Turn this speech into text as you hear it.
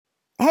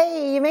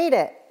Hey, you made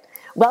it.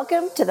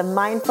 Welcome to the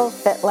Mindful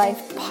Fit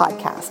Life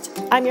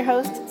podcast. I'm your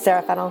host,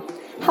 Sarah Fennell,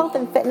 health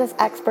and fitness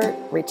expert,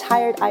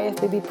 retired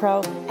IFBB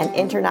pro, and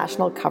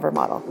international cover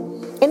model.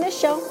 In this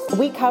show,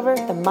 we cover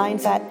the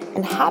mindset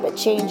and habit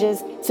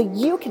changes so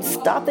you can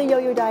stop the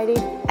yo-yo dieting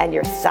and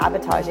your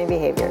sabotaging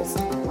behaviors.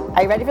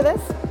 Are you ready for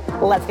this?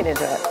 Let's get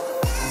into it.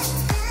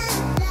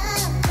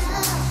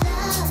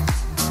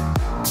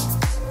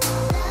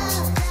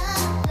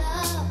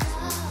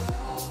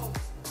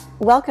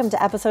 Welcome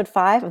to episode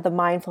 5 of the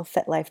Mindful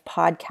Fit Life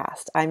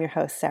podcast. I'm your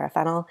host, Sarah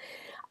Fennell.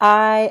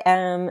 I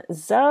am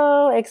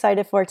so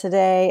excited for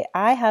today.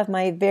 I have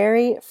my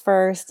very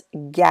first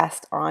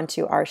guest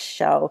onto our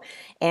show,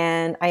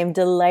 and I am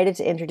delighted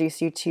to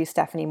introduce you to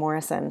Stephanie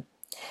Morrison.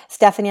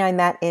 Stephanie and I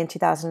met in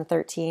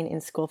 2013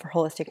 in School for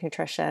Holistic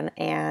Nutrition,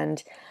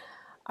 and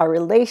our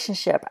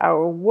relationship,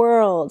 our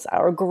worlds,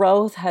 our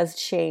growth has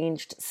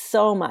changed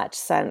so much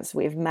since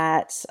we've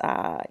met,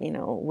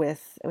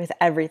 with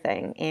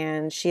everything.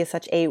 And she is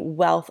such a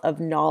wealth of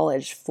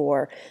knowledge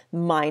for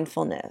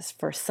mindfulness,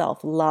 for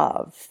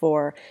self-love,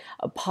 for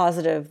a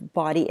positive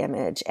body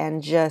image,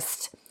 and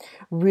just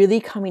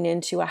really coming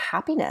into a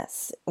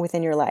happiness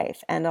within your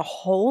life and a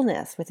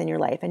wholeness within your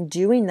life, and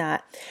doing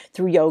that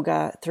through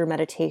yoga, through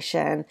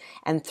meditation,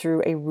 and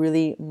through a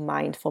really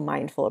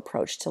mindful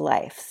approach to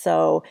life.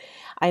 So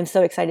I'm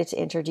so excited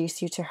to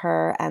introduce you to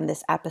her and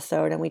this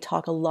episode. And we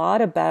talk a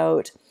lot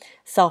about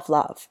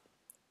self-love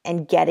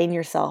and getting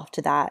yourself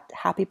to that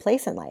happy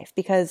place in life,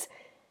 because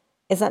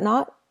is that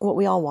not what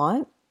we all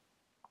want?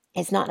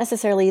 It's not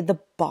necessarily the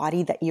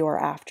body that you are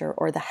after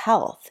or the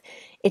health.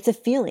 It's a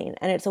feeling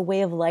and it's a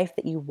way of life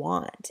that you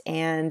want.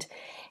 And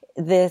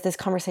this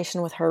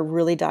conversation with her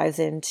really dives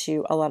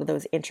into a lot of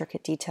those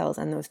intricate details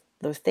and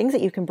those things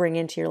that you can bring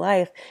into your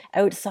life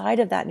outside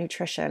of that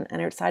nutrition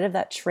and outside of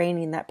that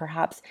training that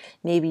perhaps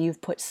maybe you've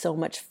put so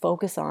much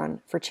focus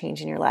on for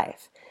changing your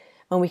life.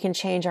 When we can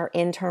change our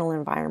internal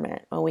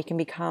environment, when we can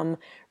become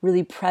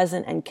really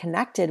present and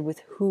connected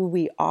with who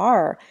we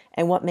are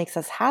and what makes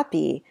us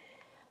happy,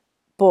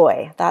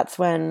 boy, that's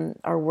when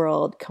our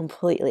world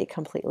completely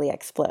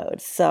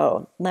explodes.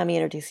 So let me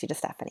introduce you to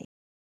Stephanie.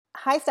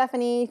 Hi,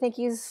 Stephanie. Thank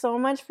you so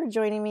much for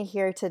joining me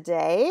here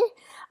today.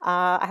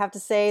 I have to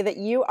say that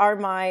you are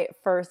my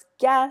first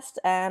guest,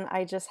 and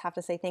I just have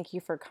to say thank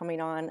you for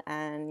coming on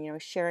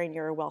and sharing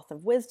your wealth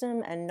of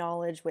wisdom and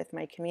knowledge with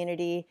my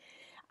community.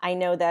 I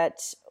know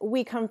that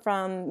we come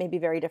from maybe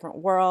very different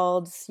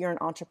worlds. You're an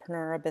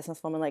entrepreneur, a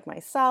businesswoman like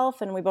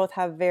myself, and we both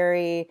have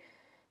very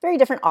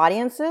different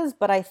audiences,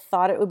 but I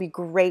thought it would be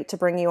great to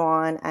bring you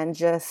on and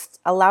just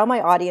allow my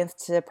audience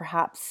to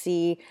perhaps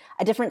see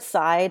a different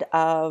side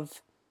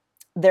of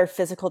their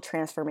physical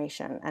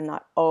transformation and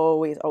not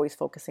always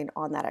focusing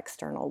on that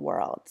external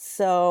world.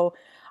 So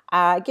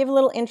give a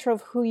little intro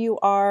of who you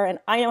are, and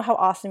I know how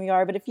awesome you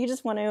are, but if you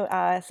just want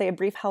to say a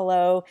brief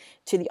hello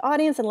to the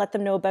audience and let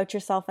them know about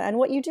yourself and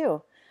what you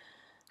do.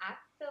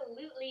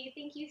 Absolutely.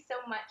 Thank you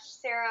so much,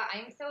 Sarah.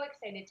 I'm so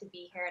excited to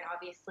be here, and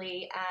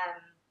obviously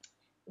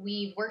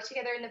we've worked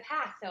together in the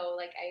past, so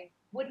I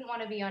wouldn't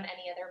want to be on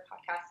any other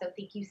podcast, so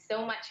thank you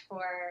so much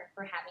for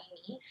having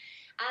me.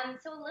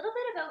 So a little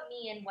bit about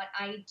me and what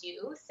I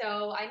do.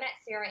 So I met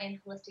Sarah in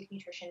holistic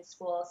nutrition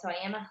school, so I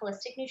am a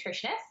holistic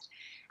nutritionist.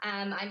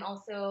 I'm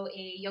also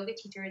a yoga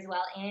teacher as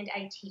well, and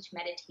I teach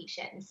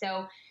meditation.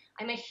 So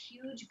I'm a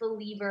huge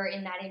believer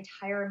in that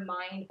entire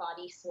mind,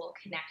 body, soul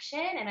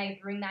connection, and I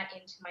bring that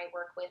into my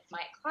work with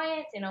my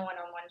clients in a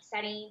one-on-one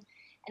setting.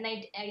 And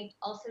I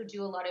also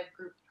do a lot of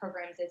group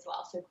programs as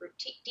well, so group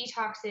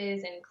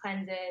detoxes and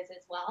cleanses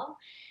as well.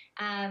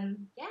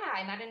 I'm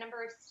at a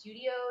number of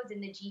studios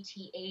in the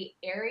GTA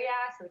area,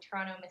 so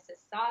Toronto,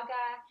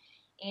 Mississauga,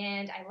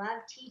 and I love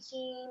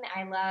teaching.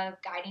 I love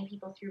guiding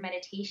people through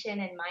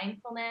meditation and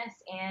mindfulness,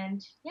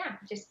 and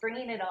just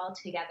bringing it all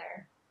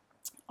together.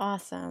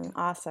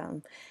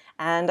 Awesome.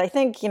 And I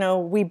think,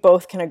 we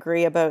both can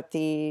agree about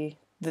the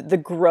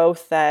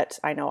growth that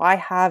I know I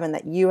have and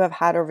that you have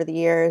had over the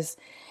years.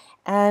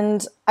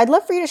 And I'd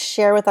love for you to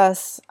share with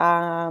us,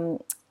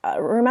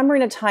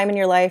 remembering a time in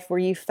your life where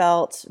you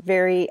felt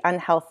very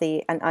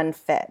unhealthy and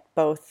unfit,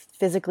 both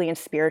physically and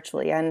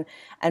spiritually, and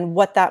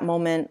what that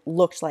moment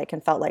looked like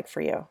and felt like for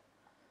you.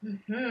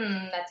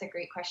 That's a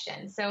great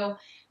question. So,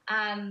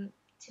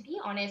 to be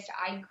honest,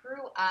 I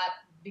grew up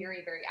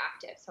very, very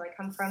active. So I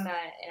come from an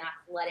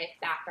athletic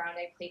background.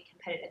 I played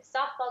competitive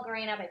softball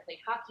growing up. I played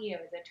hockey. I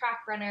was a track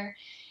runner.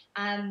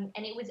 And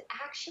it was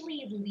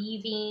actually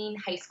leaving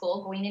high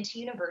school, going into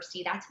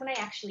university. That's when I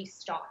actually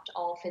stopped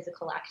all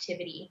physical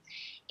activity.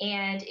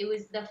 And it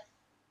was the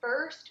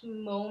first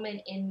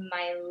moment in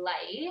my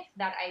life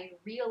that I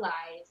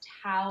realized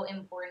how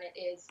important it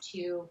is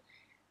to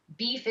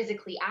be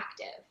physically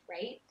active,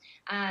 right?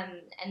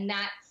 And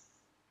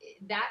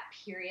that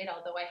period,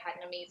 although I had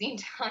an amazing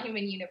time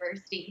in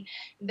university,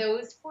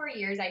 those 4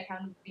 years I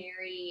found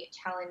very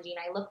challenging.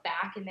 I look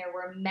back and there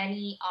were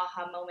many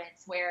aha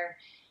moments where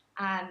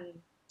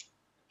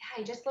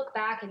I just look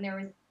back and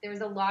there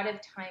was a lot of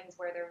times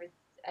where there was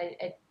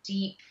a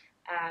deep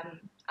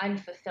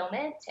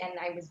unfulfillment, and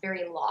I was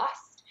very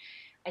lost.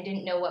 I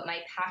didn't know what my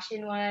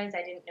passion was.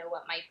 I didn't know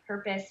what my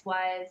purpose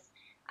was.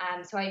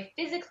 So I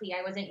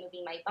wasn't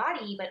moving my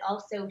body, but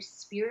also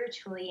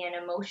spiritually and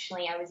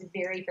emotionally, I was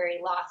very, very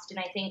lost. And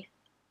I think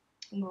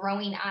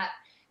growing up,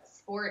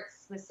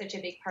 sports was such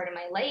a big part of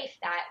my life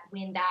that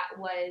when that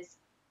was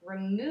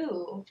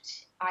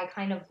removed, I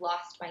kind of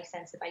lost my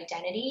sense of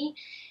identity.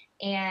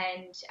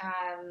 And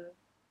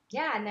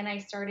yeah, and then I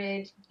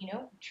started,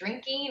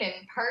 drinking and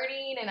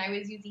partying, and I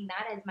was using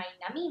that as my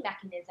numbing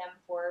mechanism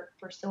for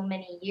so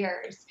many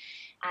years.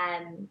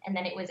 And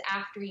then it was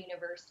after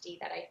university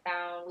that I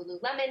found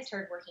Lululemon,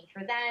 started working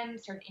for them,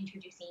 started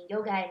introducing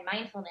yoga and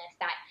mindfulness,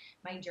 that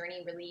my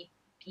journey really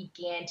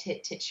began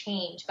to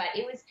change. But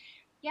it was,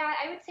 yeah,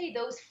 I would say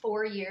those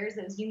 4 years,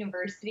 those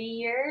university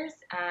years,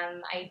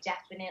 I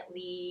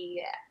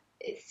definitely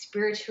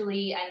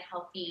spiritually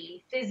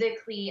unhealthy,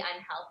 physically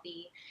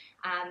unhealthy.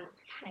 And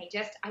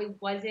I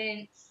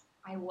wasn't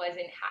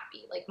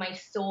happy. Like my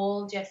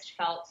soul just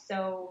felt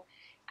so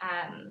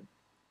um,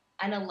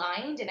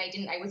 unaligned, and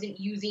I wasn't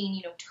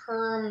using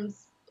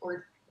terms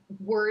or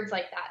words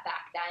like that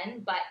back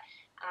then. But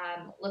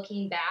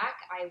looking back,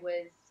 I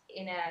was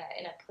in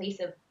a place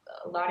of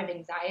a lot of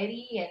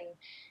anxiety,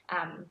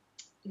 and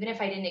even if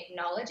I didn't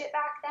acknowledge it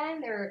back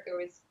then, there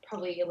was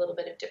probably a little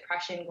bit of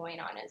depression going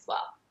on as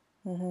well.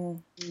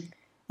 Mm-hmm.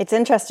 It's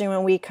interesting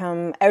when we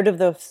come out of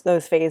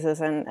those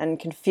phases and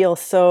can feel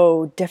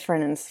so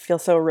different and feel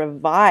so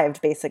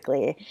revived,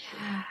 basically.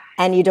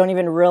 And you don't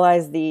even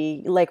realize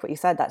like what you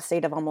said, that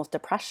state of almost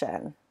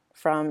depression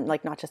from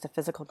like not just a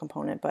physical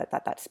component, but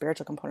that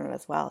spiritual component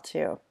as well,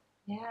 too.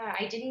 Yeah,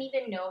 I didn't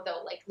even know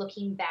though, like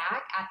looking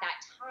back at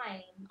that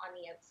time on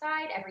the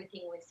outside,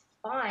 everything was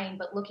fine.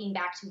 But looking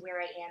back to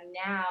where I am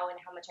now and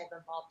how much I've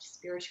evolved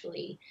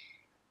spiritually,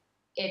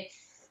 it's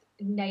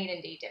night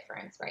and day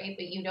difference, right?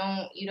 But you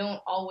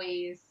don't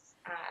always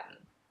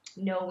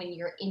know when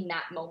you're in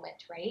that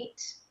moment, right?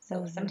 So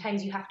Mm-hmm.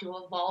 sometimes you have to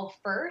evolve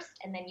first,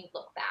 and then you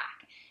look back,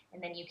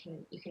 and then you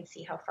can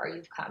see how far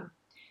you've come.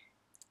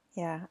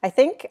 Yeah, I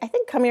think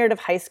coming out of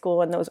high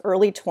school in those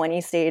early 20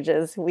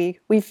 stages, we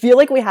feel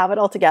like we have it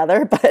all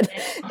together, but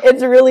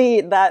it's really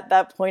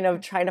that point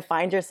of trying to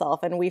find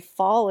yourself, and we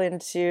fall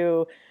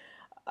into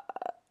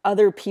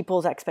other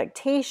people's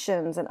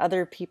expectations and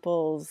other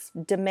people's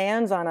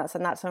demands on us,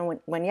 and that's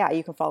when yeah,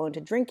 you can fall into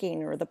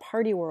drinking or the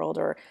party world,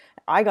 or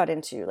I got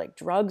into like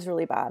drugs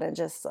really bad and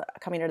just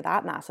coming out of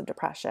that massive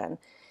depression.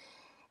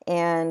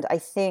 And I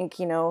think,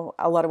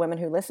 a lot of women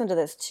who listen to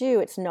this too,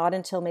 it's not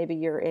until maybe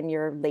you're in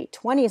your late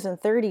 20s and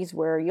 30s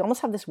where you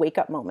almost have this wake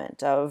up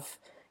moment of,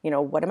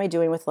 what am I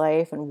doing with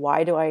life and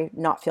why do I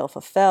not feel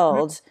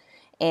fulfilled?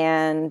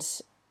 And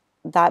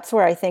that's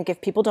where I think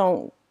if people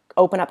don't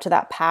open up to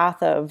that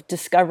path of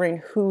discovering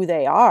who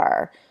they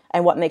are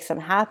and what makes them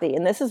happy,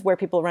 and this is where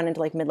people run into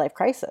like midlife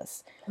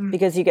crisis, Mm.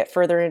 because you get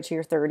further into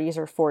your 30s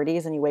or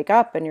 40s and you wake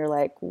up and you're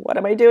like, what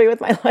am I doing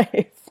with my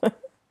life?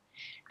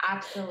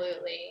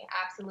 Absolutely,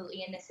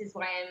 absolutely, and this is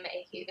why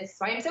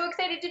I'm so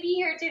excited to be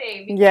here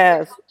today, because we're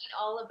Yes. talking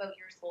all about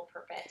your soul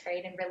purpose,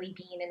 right? And really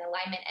being in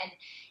alignment. And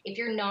if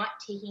you're not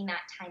taking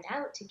that time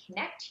out to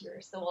connect to your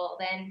soul,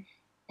 then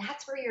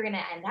that's where you're going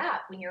to end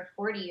up when you're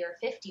 40 or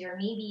 50 or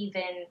maybe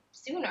even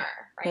sooner,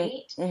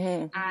 right?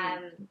 Mm-hmm.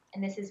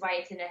 And this is why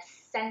it's an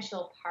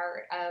essential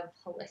part of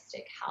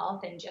holistic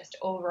health and just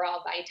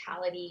overall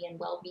vitality and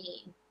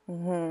well-being.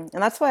 Mm-hmm.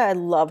 And that's why I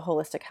love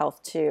holistic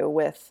health too.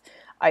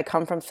 I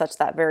come from such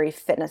that very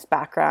fitness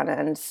background,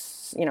 and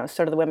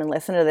sort of the women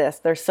listen to this,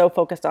 they're so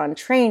focused on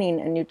training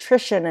and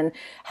nutrition and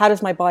how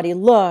does my body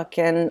look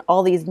and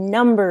all these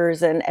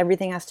numbers, and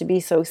everything has to be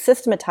so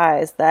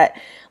systematized, that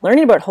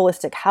learning about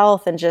holistic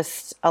health and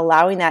just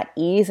allowing that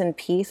ease and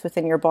peace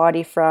within your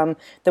body from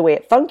the way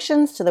it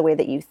functions to the way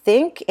that you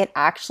think, it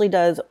actually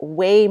does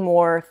way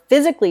more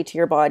physically to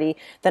your body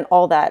than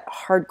all that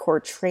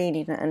hardcore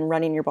training and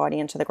running your body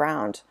into the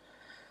ground.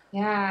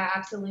 Yeah,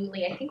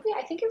 absolutely. I think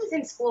it was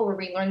in school where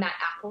we learned that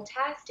apple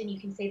test, and you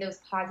can say those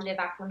positive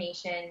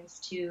affirmations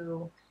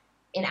to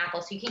an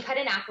apple. So you can cut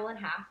an apple in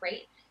half,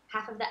 right?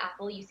 Half of the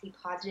apple you say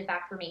positive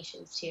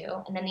affirmations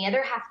to, and then the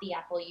other half of the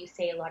apple you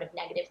say a lot of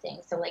negative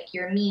things. So like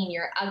you're mean,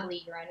 you're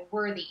ugly, you're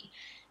unworthy.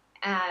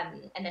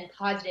 And then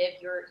positive,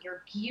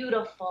 you're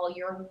beautiful,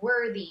 you're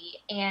worthy.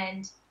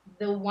 And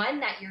the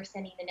one that you're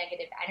sending the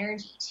negative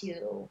energy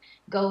to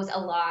goes a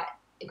lot,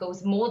 it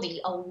goes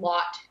moldy a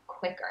lot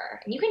quicker.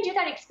 And you can do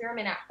that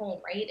experiment at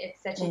home, right?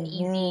 It's such an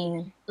easy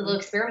Mm-hmm. little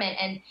experiment.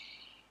 And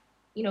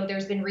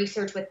there's been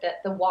research with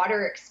the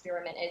water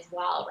experiment as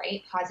well,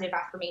 right? Positive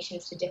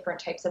affirmations to different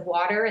types of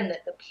water, and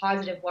the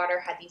positive water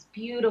had these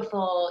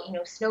beautiful,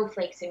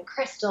 snowflakes and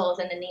crystals,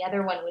 and then the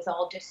other one was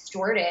all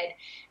distorted.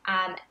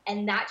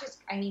 And that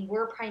just, I mean,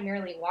 we're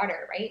primarily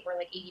water, right? We're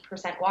like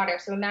 80% water.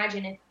 So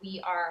imagine if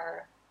we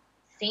are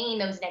saying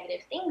those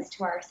negative things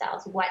to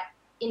ourselves, what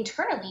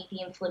internally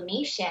the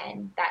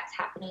inflammation that's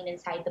happening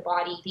inside the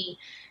body, the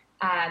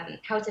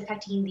how it's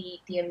affecting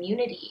the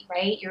immunity,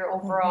 right? Your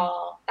Mm-hmm.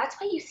 overall. That's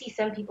why you see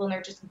some people and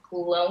they're just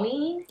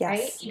glowing, right?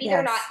 Yes, Maybe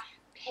they're not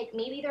yes.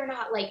 maybe they're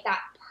not like that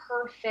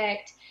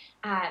perfect,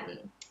 um,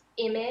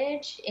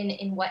 image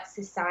in what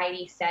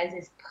society says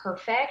is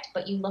perfect,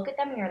 but you look at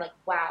them and you're like,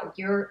 wow,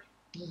 you're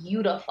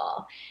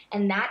beautiful.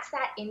 And that's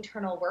that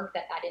internal work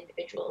that that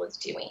individual is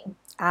doing.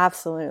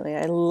 Absolutely.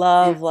 I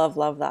love, love,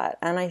 love that.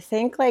 And I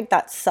think like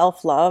that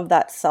self-love,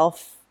 that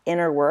self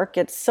inner work,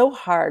 it's so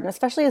hard, and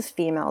especially as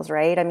females,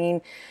 right? I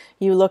mean,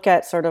 you look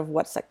at sort of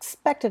what's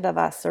expected of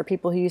us or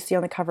people who you see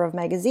on the cover of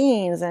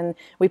magazines, and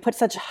we put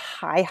such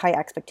high, high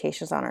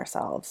expectations on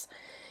ourselves.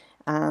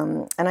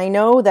 And I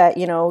know that,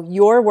 you know,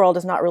 your world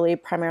is not really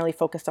primarily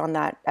focused on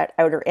that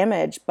outer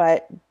image,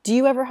 but do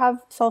you ever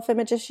have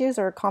self-image issues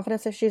or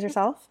confidence issues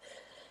yourself?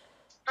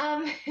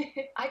 Um,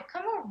 I've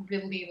come a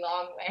really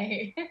long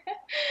way.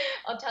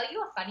 I'll tell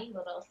you a funny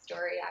little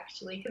story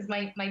actually, because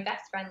my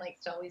best friend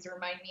likes to always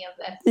remind me of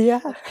this. Yeah.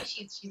 One day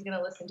she's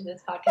gonna listen to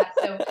this podcast.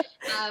 So,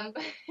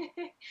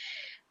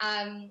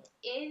 um,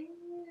 in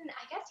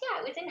I guess yeah,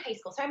 it was in high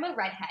school. So I'm a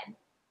redhead.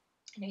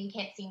 I know you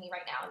can't see me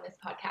right now in this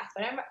podcast,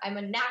 but I'm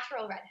a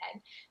natural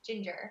redhead,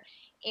 ginger,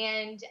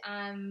 and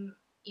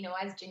you know,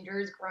 as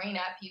gingers growing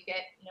up, you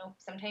get, you know,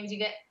 sometimes you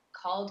get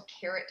called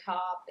carrot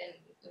top and,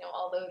 you know,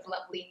 all those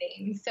lovely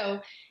names.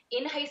 So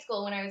in high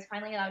school, when I was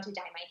finally allowed to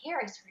dye my hair,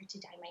 I started to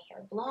dye my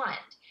hair blonde,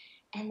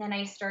 and then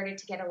I started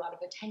to get a lot of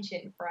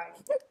attention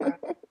from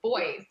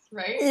boys,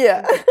 right? It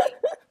Yeah. was like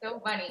so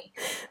funny.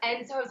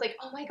 And so I was like,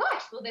 oh my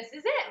gosh, well, this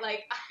is it.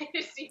 Like, I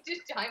just need to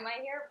dye my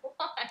hair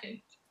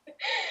blonde.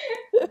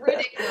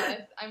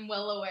 Ridiculous. I'm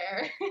well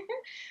aware.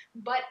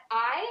 But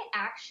I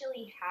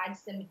actually had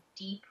some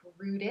deep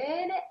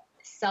rooted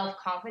self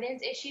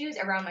confidence issues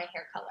around my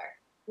hair color.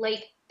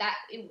 Like that,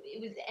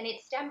 it was, and it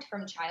stemmed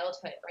from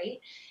childhood, right?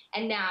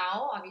 And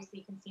now, obviously,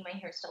 you can see my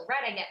hair still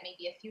red. I get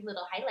maybe a few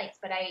little highlights,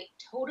 but I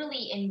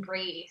totally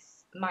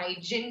embrace my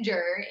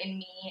ginger in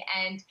me.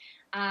 And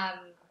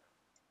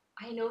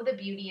I know the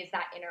beauty is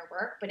that inner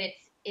work, but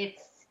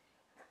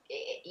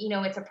you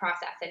know, it's a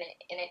process, and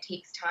it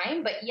takes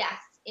time. But yes,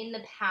 in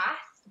the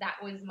past, that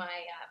was my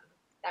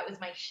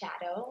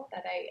shadow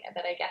that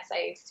I guess I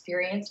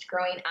experienced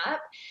growing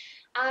up.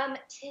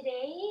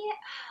 Today,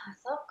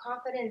 self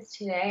confidence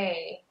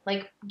today,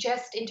 like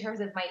just in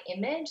terms of my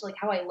image, like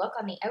how I look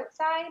on the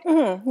outside.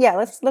 Yeah,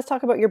 let's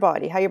talk about your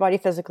body, how your body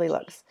physically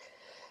looks.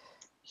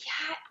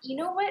 Yeah, you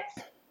know what?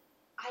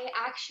 I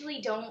actually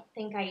don't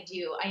think I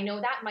do. I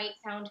know that might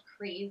sound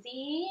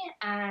crazy.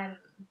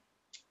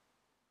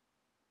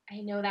 I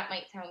know that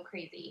might sound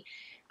crazy.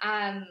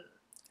 Um,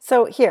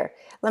 So here,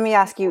 let me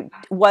ask you,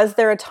 was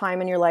there a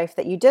time in your life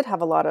that you did have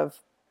a lot of,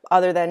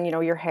 other than, you know,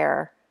 your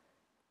hair, yeah,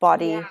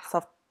 body,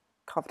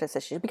 self-confidence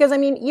issues? Because I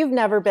mean, you've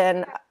never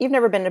been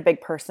a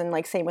big person,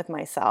 like same with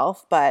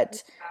myself,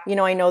 but you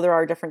know, I know there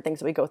are different things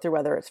that we go through,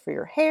 whether it's for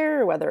your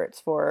hair, whether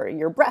it's for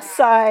your breast yeah.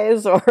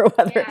 size, or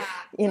whether, Yeah.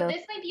 you So know.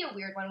 this might be a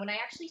weird one. When I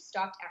actually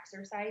stopped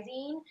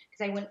exercising,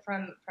 because I went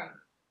from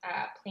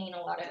playing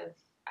a lot of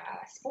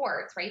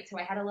sports, right? So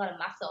I had a lot of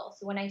muscle.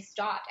 So when I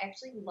stopped, I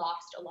actually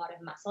lost a lot of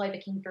muscle. I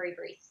became very,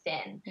 very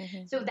thin.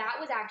 Mhm. So that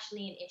was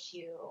actually an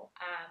issue,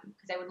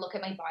 because I would look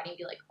at my body and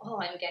be like, oh,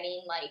 I'm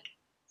getting like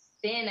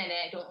thin and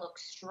I don't look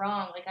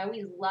strong. Like I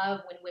always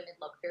love when women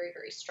look very,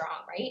 very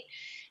strong, right?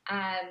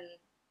 Um,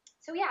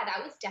 so yeah,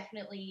 that was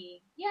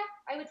definitely, yeah,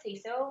 I would say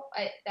so.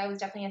 That was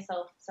definitely a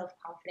self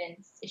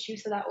confidence issue.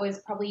 So that was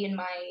probably in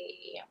my,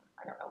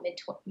 I don't know,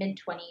 mid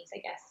twenties, I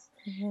guess.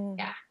 Mhm.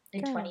 Yeah,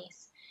 mid Good.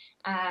 twenties.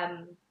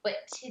 But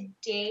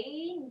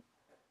today,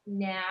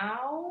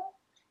 now,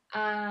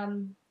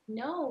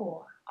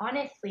 no,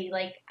 honestly,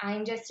 like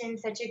I'm just in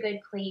such a good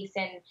place,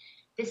 and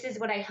this is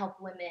what I help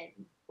women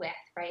with,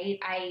 right?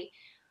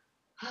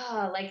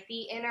 Like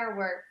the inner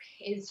work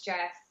is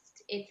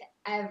just, it's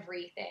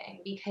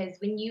everything, because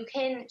when you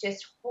can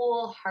just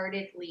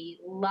wholeheartedly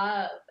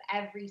love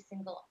every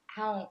single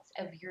ounce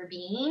of your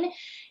being,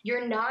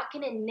 you're not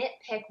going to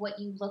nitpick what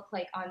you look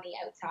like on the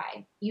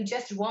outside. You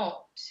just won't.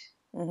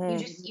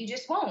 Mhm. You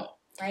just won't,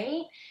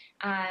 right?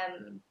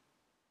 Um,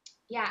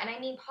 yeah, and I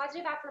mean,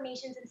 positive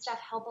affirmations and stuff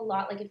help a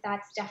lot. Like if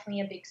that's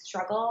definitely a big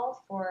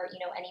struggle for, you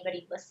know,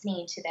 anybody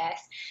listening to this,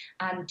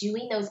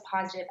 doing those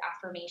positive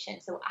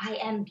affirmations. So I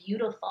am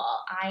beautiful.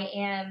 I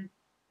am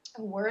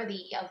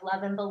worthy of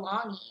love and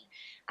belonging.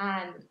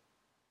 Um,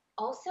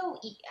 Also,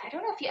 I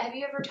don't know if you have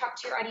you ever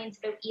talked to your audience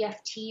about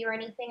EFT or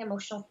anything,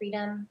 emotional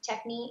freedom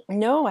technique.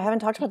 No, I haven't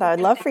talked about that. I'd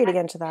Anything love like for you to that.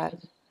 get into that.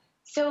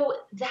 So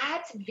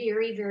that's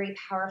very, very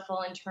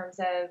powerful in terms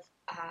of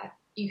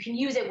you can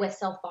use it with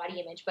self body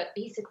image, but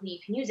basically you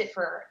can use it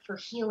for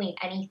healing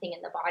anything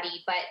in the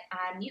body. But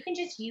you can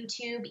just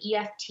YouTube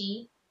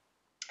EFT,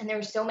 and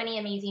there's so many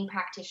amazing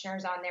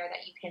practitioners on there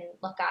that you can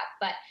look up.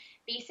 But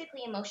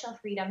basically, emotional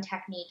freedom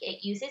technique,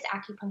 it uses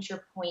acupuncture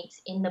points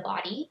in the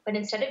body, but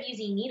instead of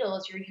using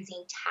needles, you're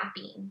using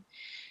tapping.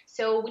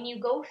 So when you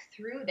go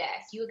through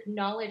this, you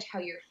acknowledge how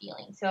you're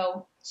feeling.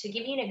 So to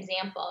give you an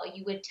example,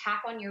 you would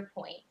tap on your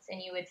points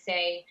and you would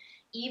say,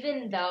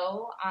 even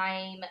though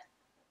I'm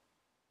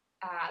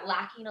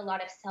lacking a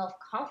lot of self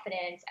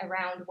confidence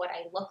around what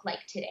I look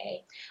like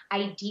today,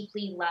 I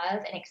deeply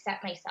love and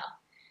accept myself.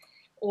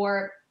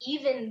 Or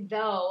even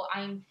though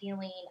I'm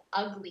feeling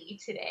ugly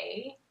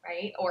today,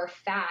 right, or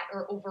fat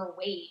or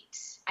overweight.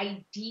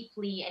 I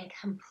deeply and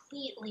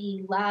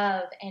completely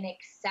love and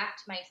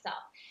accept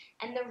myself.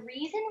 And the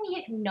reason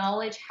we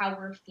acknowledge how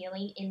we're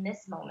feeling in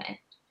this moment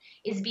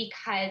is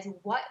because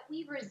what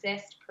we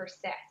resist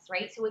persists,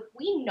 right? So if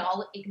we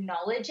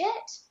acknowledge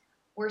it,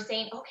 we're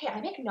saying, okay,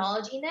 I'm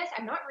acknowledging this.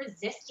 I'm not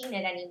resisting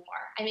it anymore.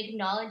 I'm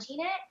acknowledging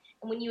it.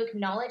 And when you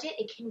acknowledge it,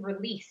 it can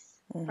release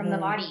from the Mm-hmm.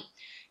 body.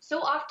 So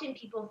often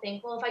people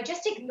think, well, if I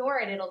just ignore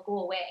it, it'll go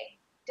away.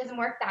 It doesn't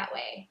work that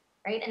way,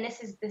 right? And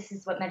this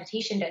is what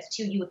meditation does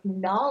too. You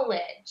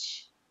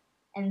acknowledge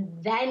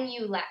and then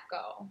you let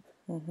go,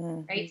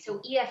 Mm-hmm. right?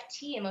 So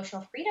EFT,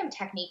 emotional freedom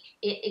technique,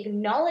 it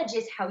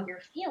acknowledges how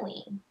you're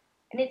feeling.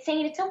 And it's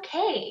saying it's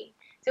okay.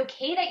 It's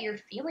okay that you're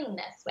feeling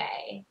this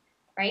way,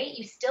 right?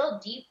 You still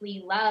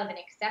deeply love and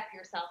accept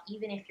yourself,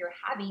 even if you're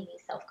having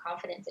these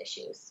self-confidence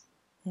issues.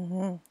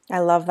 Mm-hmm. I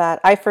love that.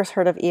 I first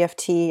heard of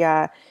EFT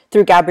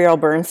through Gabrielle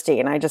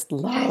Bernstein. I just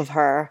Yes, love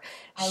her.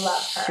 I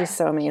love She's her.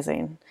 so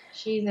amazing.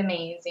 She's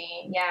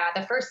amazing. Yeah,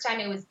 the first time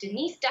it was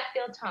Denise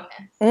Duffield Thomas.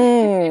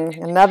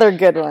 Another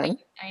good one.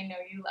 I know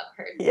you love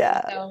her too.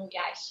 Yeah. So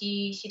yeah,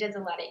 she does a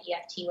lot of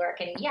EFT work,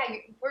 and yeah,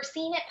 we're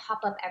seeing it pop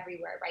up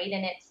everywhere, right?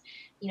 And it's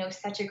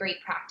such a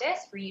great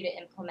practice for you to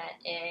implement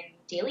in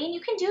daily, and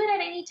you can do it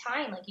at any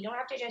time. Like you don't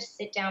have to just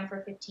sit down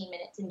for 15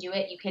 minutes and do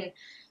it. You can,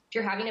 if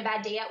you're having a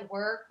bad day at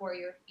work or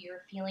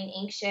you're feeling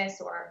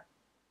anxious or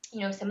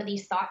some of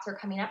these thoughts are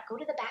coming up, go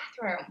to the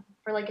bathroom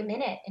for like a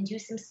minute and do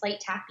some slight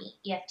tapping,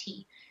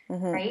 EFT,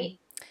 Mm-hmm. right?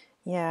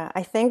 Yeah,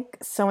 I think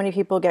so many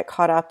people get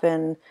caught up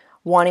in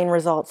wanting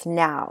results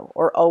now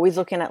or always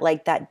looking at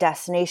like that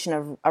destination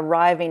of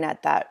arriving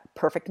at that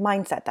perfect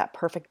mindset, that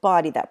perfect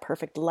body, that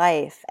perfect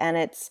life. And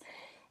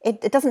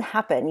it doesn't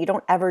happen. You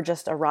don't ever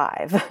just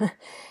arrive. No.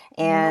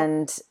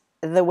 And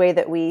the way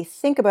that we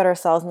think about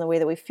ourselves and the way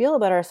that we feel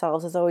about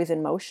ourselves is always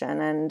in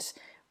motion. And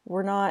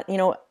we're not,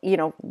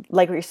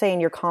 like what you're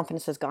saying, your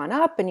confidence has gone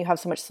up and you have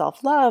so much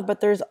self-love,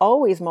 but there's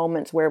always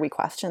moments where we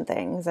question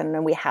things and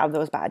then we have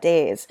those bad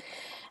days.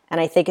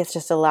 And I think it's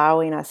just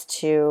allowing us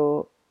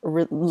to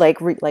like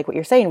what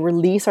you're saying,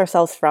 release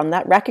ourselves from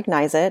that,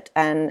 recognize it,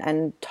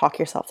 and talk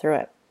yourself through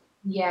it.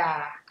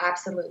 Yeah,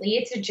 absolutely.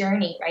 It's a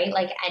journey, right?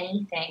 Like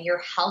anything. Your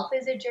health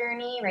is a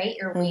journey, right?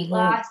 Your weight Mm-hmm.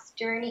 loss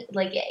journey.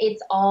 Like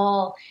it's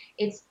all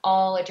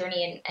a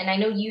journey. And I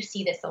know you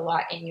see this a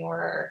lot in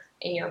your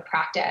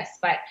practice,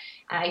 but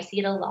I see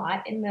it a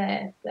lot in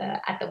the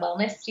at the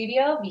wellness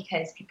studio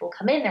because people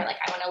come in, they're like,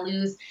 I want to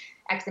lose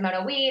X amount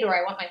of weight, or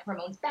I want my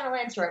hormones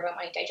balanced, or I want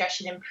my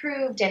digestion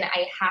improved. And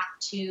I have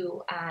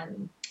to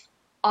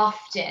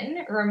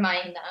often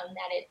remind them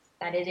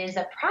that it is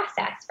a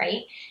process,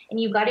 right? And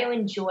you got to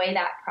enjoy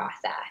that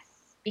process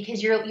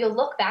because you'll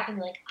look back and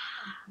be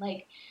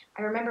like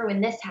I remember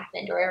when this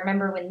happened, or I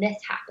remember when this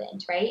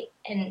happened, right?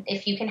 And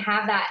if you can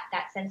have that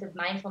sense of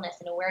mindfulness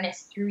and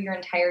awareness through your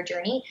entire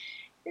journey,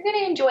 you're going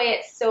to enjoy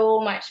it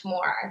so much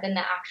more than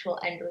the actual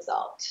end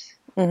result.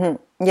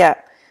 Mm-hmm. Yeah,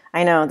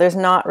 I know. There's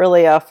not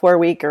really a 4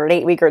 week or an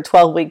 8 week or a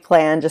 12 week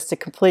plan just to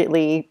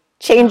completely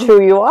change No,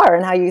 who you are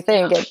and how you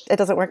think. no, It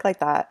doesn't work like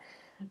that.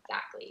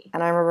 exactly.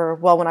 And I remember,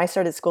 well, when I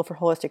started school for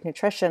holistic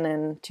nutrition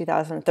in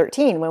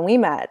 2013, when we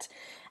met,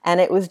 and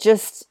it was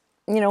just,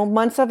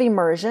 months of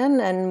immersion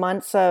and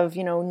months of,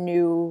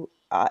 new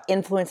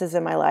influences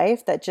in my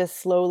life that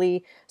just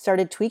slowly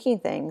started tweaking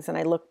things. And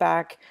I look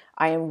back,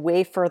 I am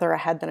way further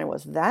ahead than I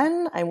was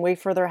then. I'm way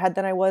further ahead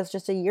than I was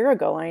just a year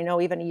ago. And I know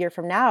even a year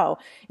from now,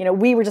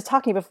 we were just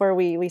talking before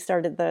we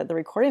started the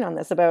recording on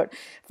this about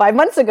 5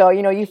 months ago,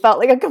 you felt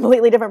like a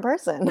completely different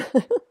person.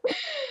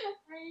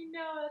 I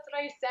know, that's what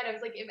I said. I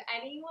was like, if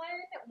anyone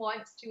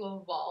wants to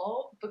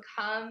evolve,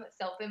 become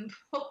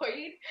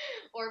self-employed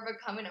or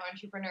become an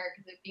entrepreneur,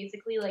 because it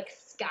basically like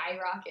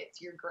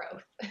skyrockets your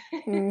growth.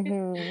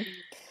 hmm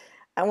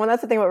And well,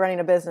 that's the thing about running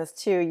a business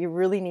too. You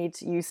really need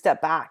to you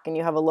step back and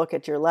you have a look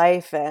at your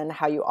life and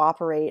how you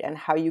operate and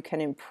how you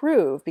can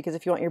improve. Because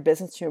if you want your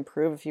business to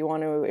improve, if you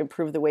want to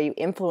improve the way you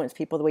influence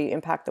people, the way you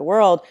impact the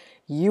world,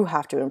 you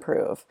have to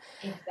improve.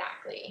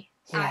 Exactly.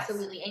 Yes.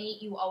 Absolutely. And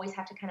you always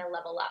have to kind of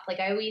level up. Like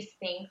I always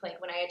think like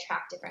when I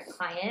attract different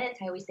clients,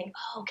 I always think,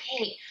 oh,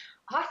 okay,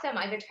 awesome.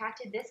 I've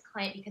attracted this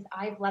client because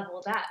I've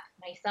leveled up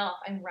myself.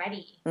 I'm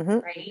ready. Mm-hmm.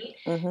 Right.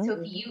 Mm-hmm.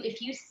 So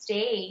if you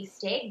stay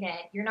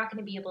stagnant, you're not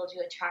going to be able to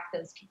attract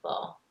those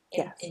people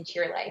Yes. into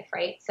your life.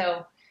 Right.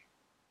 So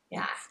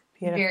yeah,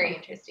 Yes. very Beautiful.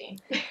 interesting.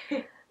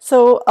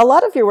 So a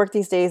lot of your work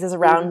these days is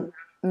around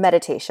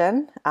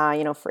meditation,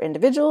 for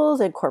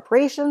individuals and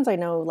corporations. I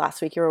know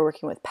last week you were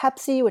working with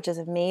Pepsi, which is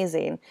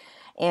amazing.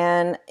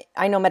 And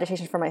I know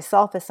meditation for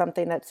myself is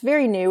something that's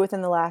very new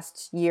within the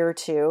last year or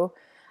two.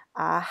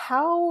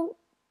 How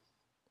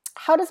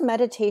does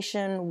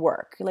meditation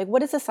work? Like,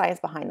 what is the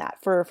science behind that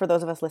for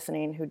those of us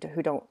listening who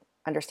don't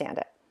understand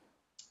it?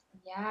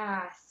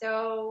 Yeah.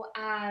 So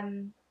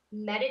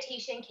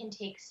meditation can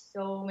take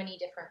so many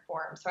different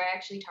forms. So I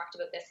actually talked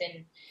about this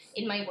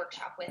in my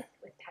workshop with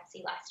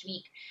Pepsi last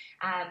week.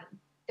 Um,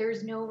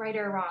 there's no right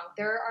or wrong.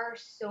 There are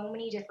so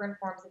many different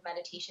forms of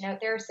meditation out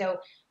there. So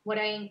what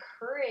I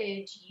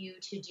encourage you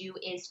to do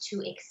is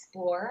to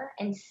explore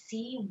and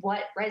see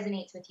what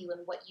resonates with you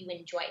and what you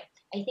enjoy.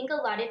 I think a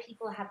lot of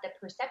people have the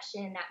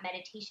perception that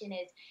meditation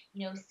is,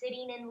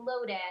 sitting in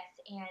lotus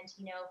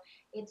and,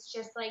 it's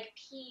just like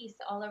peace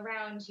all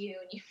around you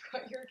and you've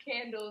got your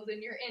candles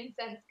and your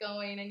incense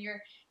going and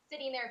you're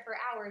sitting there for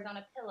hours on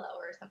a pillow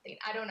or something.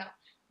 I don't know.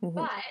 Mm-hmm.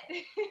 But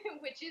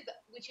which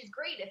is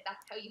great if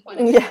that's how you want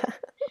to Yeah.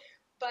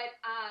 but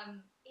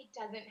it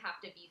doesn't have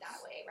to be that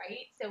way,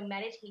 right? So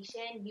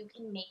meditation, you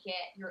can make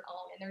it your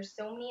own, and there's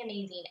so many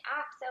amazing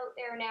apps out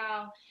there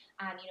now.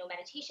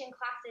 Meditation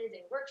classes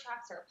and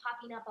workshops are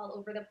popping up all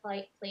over the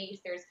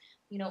place. There's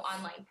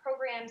online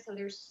programs, so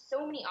there's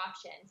so many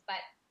options.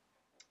 But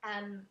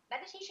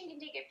meditation can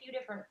take a few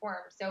different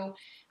forms. So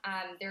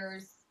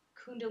there's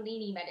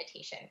Kundalini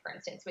meditation, for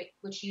instance,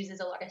 which uses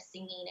a lot of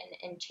singing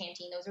and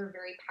chanting. Those are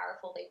very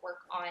powerful. They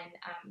work on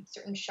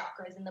certain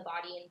chakras in the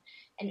body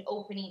and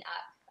opening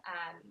up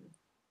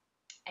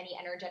any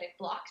energetic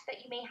blocks that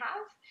you may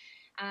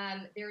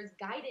have. There's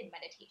guided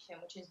meditation,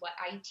 which is what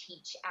I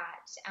teach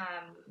at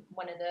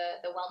one of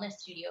the wellness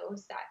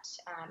studios that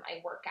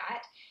I work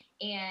at.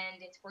 And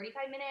it's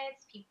 45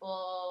 minutes.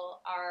 People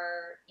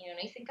are,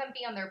 nice and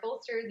comfy on their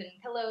bolsters and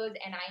pillows,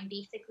 and I'm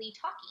basically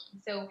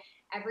talking. So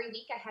every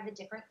week I have a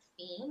different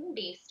theme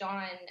based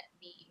on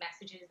the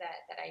messages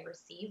that I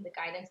receive, the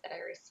guidance that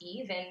I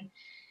receive. And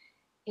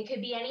it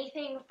could be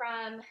anything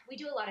from, we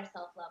do a lot of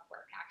self-love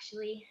work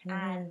actually.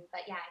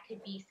 But yeah, it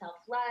could be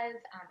self-love.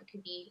 It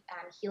could be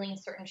healing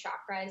certain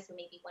chakras. So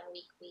maybe one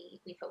week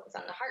we focus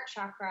on the heart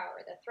chakra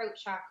or the throat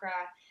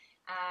chakra.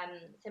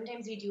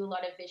 Sometimes we do a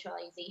lot of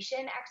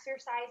visualization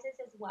exercises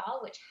as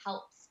well, which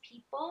helps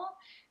people,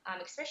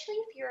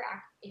 especially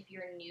if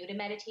you're new to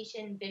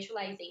meditation.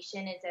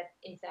 Visualization is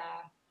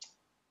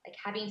like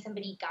having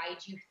somebody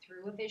guide you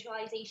through a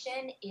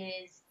visualization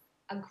is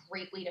a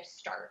great way to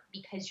start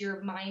because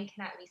your mind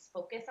can at least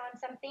focus on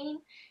something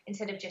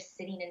instead of just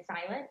sitting in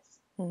silence.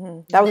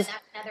 That's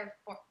another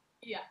form.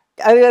 Yeah.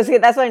 I was gonna say,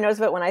 that's what I noticed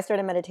about when I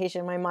started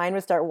meditation. My mind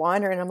would start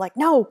wandering. I'm like,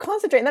 no,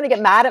 concentrate. And then I get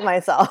mad at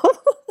myself.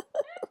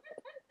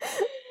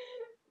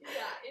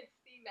 Yeah,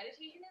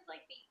 meditation is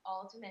like the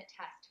ultimate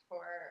test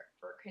for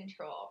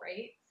control,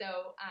 right?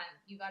 So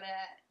you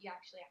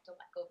actually have to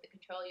let go of the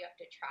control. You have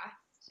to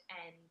trust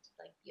and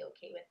like be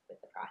okay with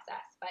the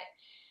process. But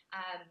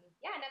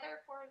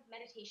another form of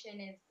meditation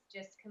is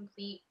just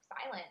complete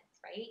silence,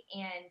 right?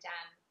 And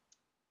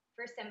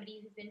for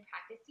somebody who's been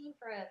practicing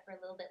for a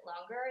little bit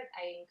longer,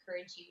 I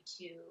encourage you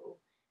to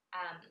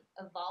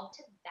evolve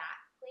to that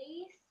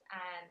place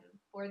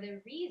for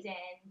the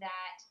reason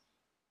that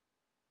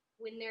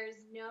when there's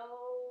no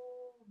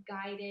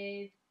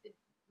guided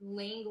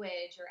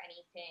language or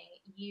anything,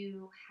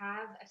 you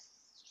have a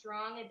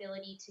strong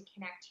ability to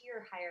connect to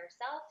your higher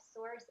self,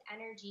 source,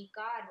 energy,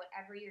 God,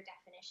 whatever your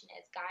definition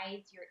is,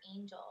 guides, your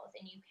angels,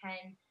 and you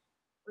can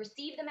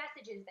receive the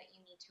messages that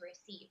you need to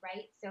receive,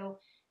 right?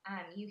 So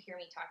you hear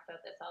me talk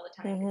about this all the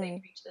time because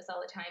I preach this all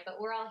the time, but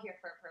we're all here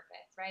for a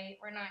purpose, right?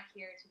 We're not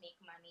here to make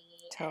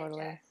money and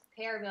just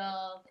pay our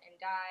bills and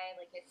die.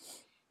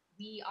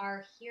 We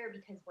are here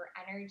because we're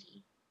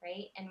energy,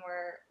 right? And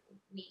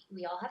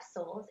we all have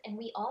souls and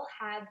we all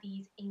have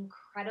these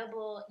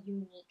incredible,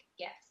 unique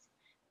gifts.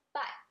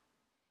 But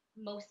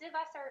most of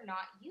us are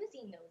not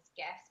using those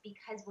gifts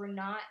because we're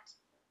not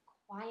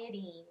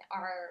quieting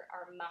our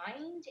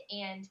mind,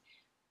 and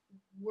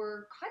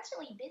we're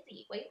constantly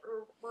busy, right?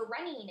 We're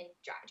running and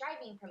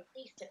driving from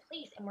place to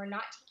place, and we're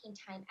not taking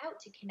time out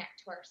to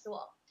connect to our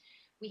soul.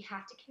 We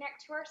have to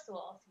connect to our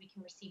soul so we can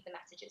receive the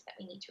messages that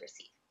we need to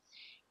receive.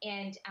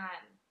 And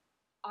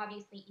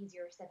obviously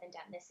easier said than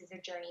done. This is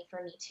a journey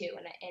for me too.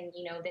 And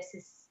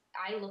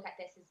I look at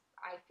this as,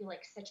 I feel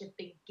like such a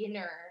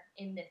beginner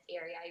in this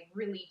area. I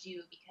really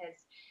do, because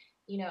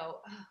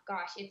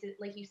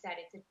it's like you said,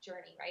 it's a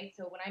journey, right?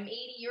 So when I'm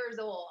 80 years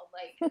old,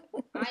 like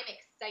I'm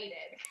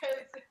excited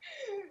because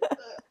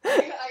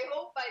I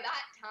hope by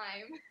that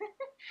time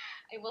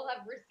I will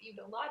have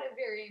received a lot of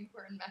very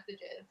important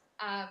messages.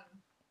 But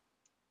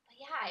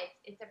yeah,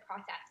 it's a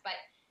process, but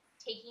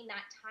taking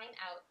that time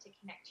out to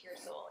connect to your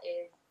soul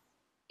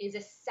is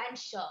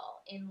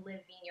essential in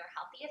living your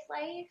healthiest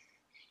life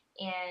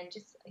and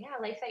just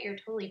a life that you're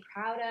totally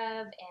proud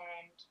of,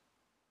 and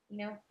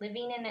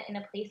living in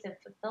a place of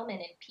fulfillment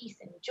and peace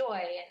and joy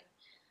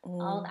and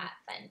all that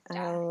fun stuff.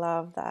 I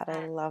love that.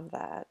 I love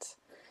that.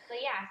 So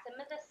yeah, some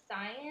of the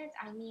science,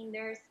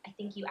 I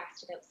think you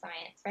asked about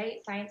science,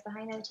 right? Science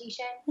behind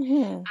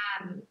meditation.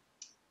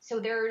 So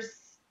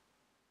there's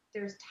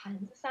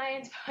tons of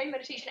science behind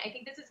meditation. I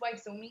think this is why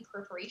so many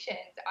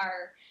corporations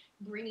are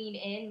bringing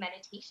in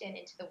meditation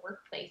into the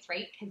workplace,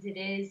 right? Because it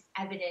is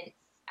evidence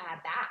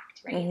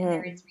backed, right? And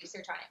there is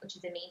research on it, which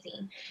is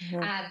amazing.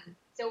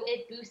 So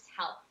it boosts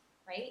health,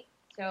 right?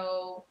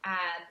 So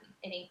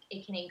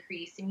it can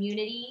increase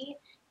immunity,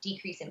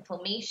 decrease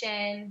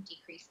inflammation,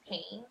 decrease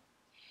pain.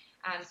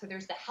 So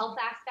there's the health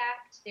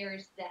aspect,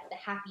 there's the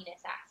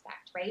happiness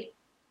aspect, right?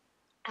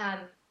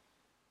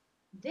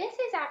 This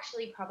is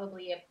actually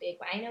probably a big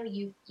one. I know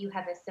you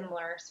have a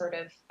similar sort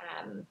of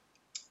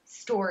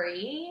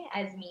story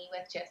as me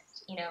with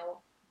just,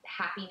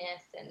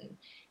 happiness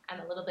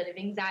and a little bit of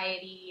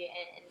anxiety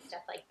and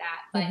stuff like that.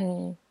 But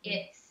Mm-hmm.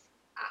 it's,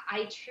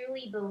 I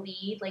truly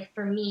believe, like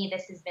for me,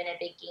 this has been a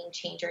big game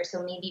changer.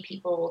 So maybe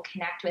people will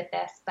connect with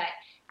this, but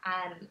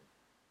um,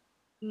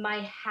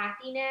 my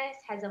happiness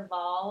has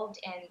evolved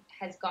and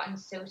has gotten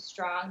so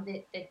strong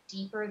that the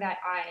deeper that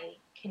I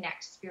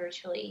connect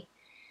spiritually,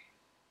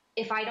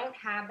 if I don't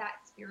have that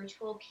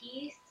spiritual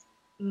piece,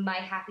 my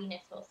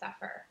happiness will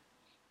suffer.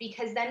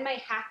 Because then my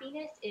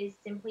happiness is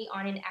simply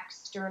on an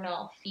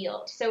external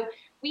field. So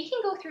we can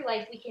go through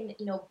life, we can,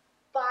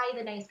 buy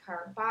the nice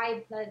car,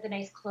 buy the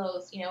nice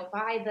clothes,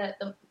 buy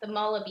the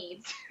mala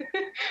beads,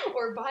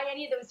 or buy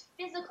any of those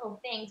physical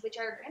things which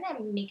are going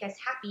to make us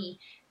happy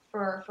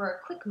for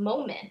a quick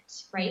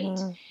moment, right?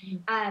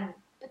 Mm-hmm.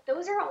 But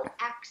those are all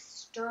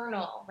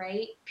external,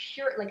 right?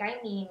 Pure, like I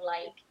mean,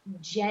 like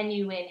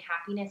genuine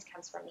happiness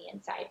comes from the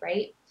inside,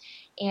 right?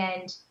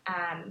 And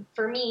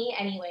for me,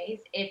 anyways,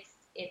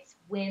 it's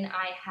when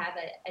I have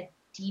a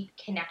deep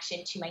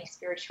connection to my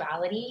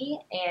spirituality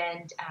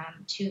and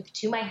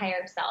to my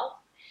higher self.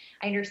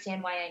 I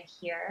understand why I'm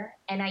here,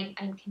 and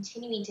I'm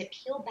continuing to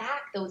peel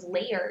back those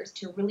layers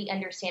to really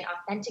understand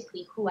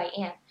authentically who I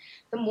am.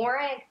 The more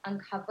I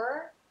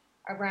uncover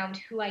around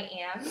who I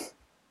am,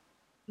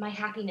 my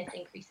happiness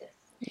increases.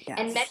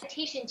 And Yes.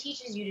 meditation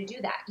teaches you to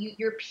do that.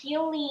 You're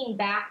peeling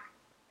back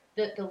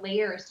the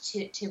layers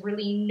to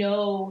really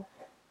know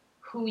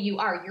who you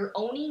are. You're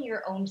owning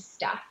your own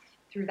stuff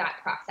through that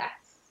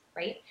process,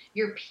 right?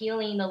 You're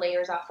peeling the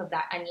layers off of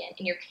that onion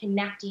and you're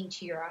connecting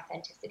to your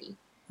authenticity.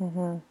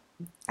 Mm-hmm.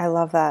 I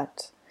love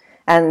that.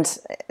 And,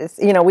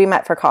 we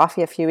met for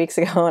coffee a few weeks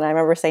ago, and I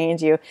remember saying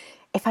to you,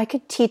 if I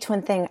could teach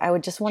one thing, I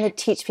would just want to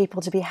teach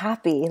people to be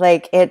happy.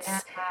 Like, Yeah.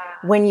 it's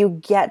when you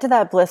get to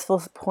that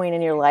blissful point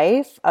in your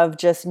life of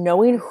just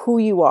knowing who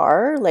you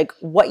are, like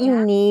what you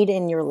Yeah. need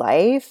in your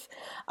life,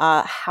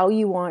 how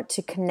you want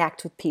to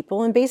connect with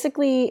people, and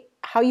basically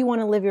how you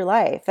want to live your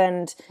life.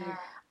 And Yeah.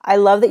 I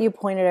love that you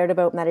pointed out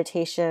about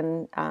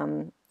meditation.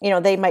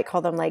 They might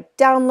call them like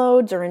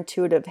downloads or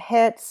intuitive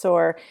hits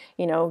or,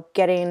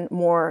 getting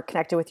more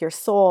connected with your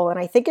soul. And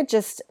I think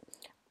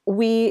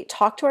we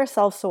talk to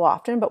ourselves so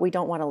often, but we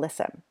don't want to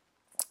listen.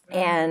 Mm-hmm.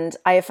 And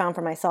I have found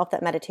for myself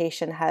that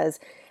meditation has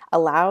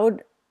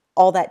allowed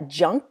all that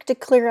junk to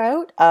clear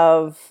out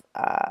of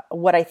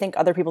what I think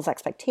other people's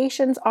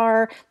expectations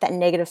are, that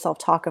negative self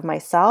talk of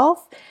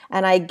myself.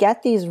 And I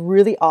get these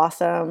really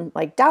awesome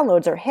like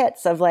downloads or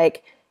hits of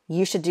like,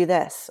 you should do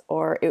this,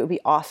 or it would be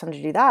awesome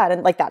to do that.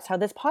 And like, that's how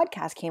this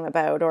podcast came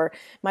about, or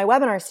my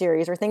webinar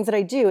series, or things that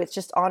I do. It's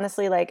just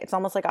honestly like, it's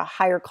almost like a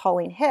higher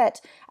calling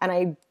hit, and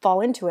I fall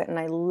into it and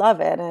I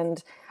love it.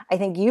 And I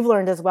think you've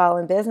learned as well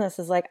in business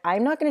is like,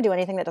 I'm not going to do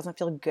anything that doesn't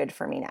feel good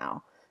for me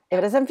now. If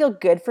it Yep. doesn't feel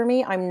good for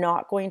me, I'm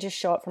not going to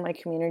show up for my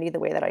community the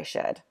way that I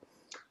should.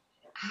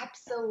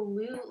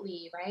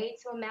 Absolutely, right?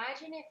 So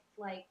imagine if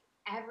like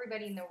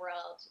everybody in the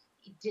world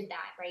did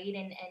that, right?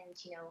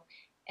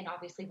 And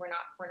obviously we're not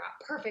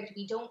perfect.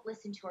 We don't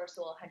listen to our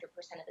soul 100%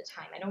 of the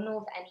time. I don't know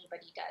if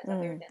anybody does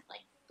other Mm. than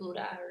like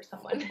Buddha or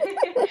someone.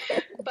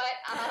 But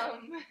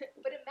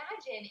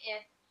imagine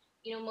if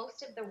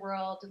most of the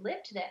world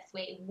lived this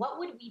way. What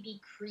would we be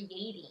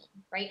creating,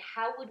 right?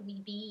 How would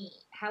we be?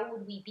 How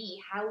would we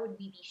be? How would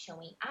we be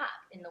showing up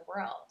in the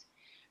world?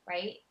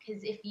 Right?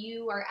 Because if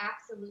you are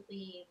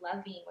absolutely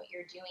loving what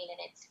you're doing and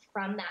it's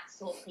from that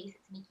soul place,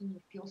 it's making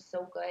you feel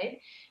so good,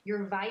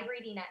 you're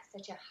vibrating at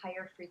such a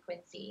higher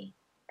frequency,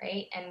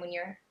 right? And when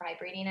you're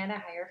vibrating at a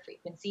higher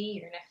frequency,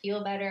 you're going to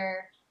feel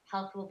better,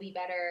 health will be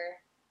better,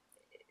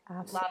 law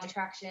of Absolutely.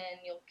 attraction,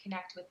 you'll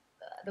connect with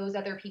those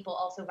other people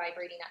also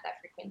vibrating at that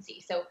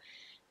frequency. So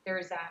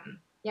there's,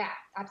 yeah,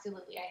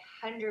 absolutely.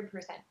 I 100%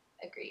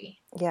 agree.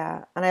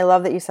 Yeah. And I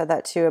love that you said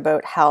that too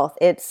about health.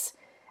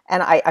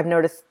 And I've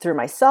noticed through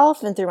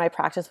myself and through my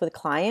practice with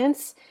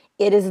clients,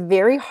 it is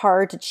very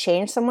hard to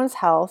change someone's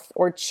health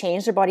or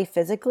change their body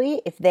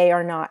physically if they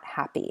are not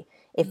happy,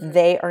 if Mm-hmm.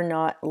 they are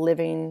not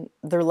living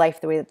their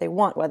life the way that they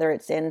want, whether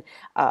it's in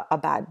a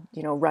bad,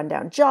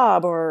 rundown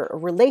job or a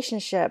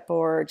relationship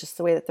or just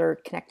the way that they're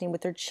connecting with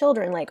their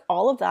children. Like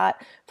all of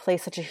that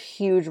plays such a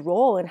huge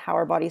role in how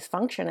our bodies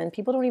function, and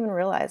people don't even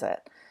realize it.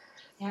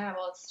 Yeah,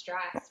 well, it's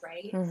stress,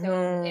 right? So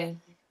Mm-hmm.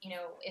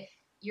 if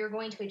you're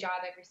going to a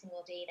job every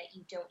single day that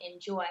you don't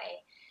enjoy,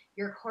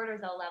 your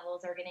cortisol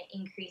levels are going to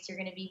increase. You're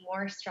going to be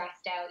more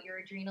stressed out. Your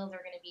adrenals are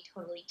going to be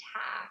totally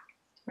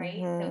taxed, right?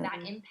 So Mm-hmm. that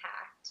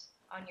impact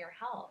on your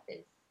health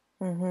is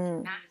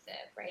Mm-hmm.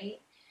 massive, right?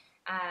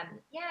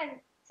 Yeah, and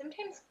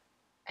sometimes,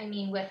 I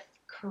mean, with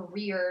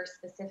career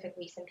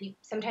specifically,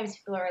 sometimes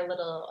people are a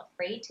little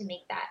afraid to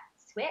make that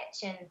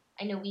switch, and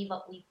I know we've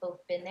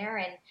both been there,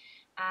 and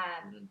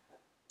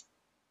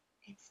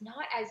it's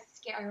not as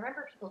scary. I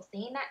remember people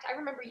saying that. I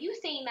remember you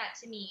saying that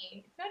to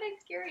me. It's not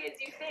as scary as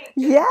you think.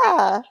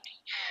 Yeah.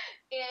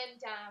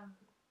 And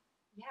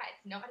yeah,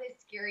 it's not as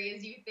scary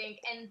as you think.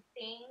 And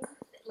things.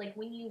 like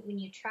when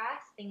you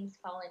trust, things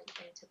fall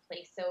into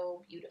place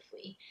so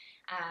beautifully,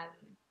 um,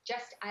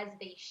 just as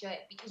they should,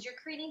 because you're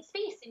creating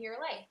space in your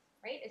life,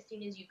 right? As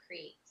soon as you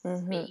create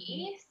Mm-hmm.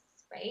 space,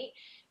 right,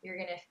 you're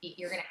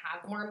gonna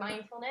have more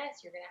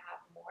mindfulness. You're gonna have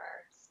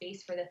more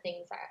space for the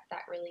things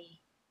that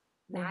really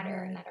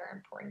matter and Mm-hmm. that are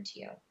important to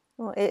you.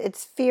 Well,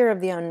 it's fear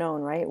of the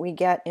unknown, right? We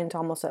get into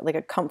almost like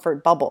a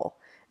comfort bubble.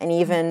 And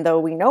Mhm. even though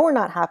we know we're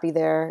not happy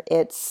there,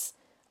 it's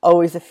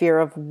always a fear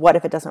of what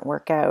if it doesn't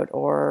work out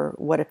or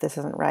what if this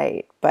isn't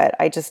right. But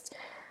I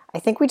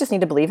think we just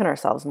need to believe in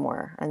ourselves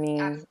more. I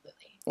mean,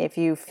 Absolutely. if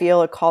you Yeah.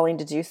 feel a calling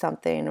to do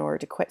something or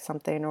to quit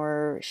something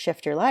or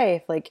shift your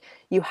life, like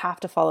you have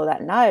to follow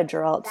that nudge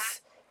or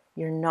else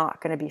you're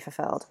not going to be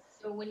fulfilled.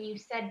 So when you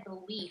said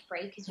belief,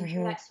 right? Because you hear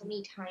Mm-hmm. that so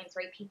many times,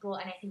 right? People,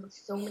 and I think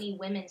so many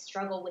women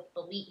struggle with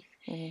belief.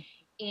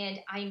 Mm-hmm. And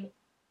I'm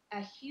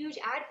a huge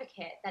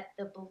advocate that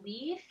the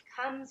belief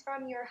comes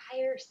from your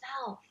higher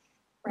self,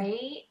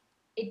 right?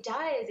 It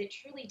does. It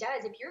truly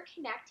does. If you're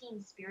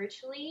connecting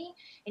spiritually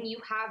and you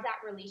have that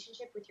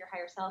relationship with your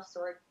higher self,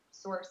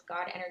 source,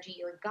 God, energy,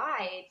 your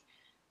guides,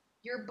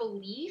 your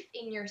belief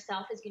in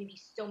yourself is going to be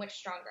so much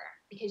stronger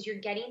because you're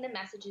getting the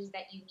messages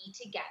that you need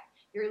to get.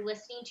 You're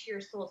listening to your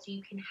soul so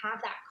you can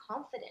have that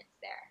confidence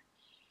there.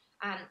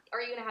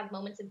 Are you going to have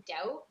moments of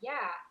doubt?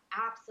 Yeah,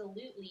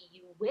 absolutely,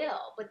 you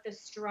will. But the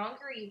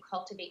stronger you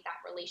cultivate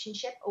that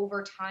relationship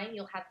over time,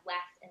 you'll have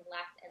less and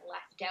less and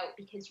less doubt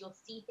because you'll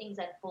see things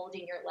unfold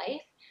in your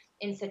life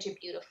in such a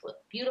beautiful,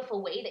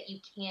 beautiful way that you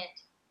can't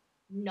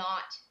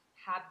not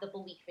have the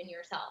belief in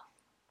yourself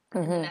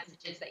and the Mm-hmm.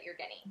 messages that you're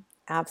getting.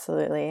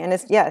 Absolutely. And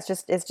it's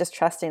just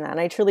trusting that. And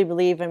I truly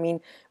believe, I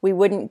mean, we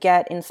wouldn't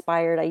get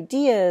inspired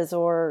ideas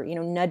or,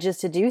 nudges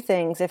to do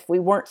things if we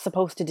weren't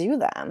supposed to do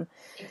them.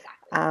 Exactly.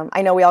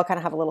 I know we all kind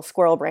of have a little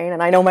squirrel brain,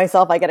 and I know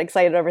myself, I get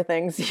excited over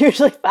things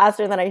usually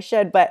faster than I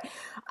should, but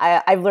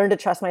I've learned to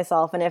trust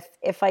myself. And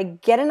if I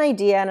get an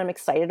idea and I'm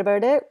excited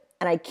about it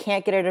and I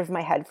can't get it out of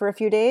my head for a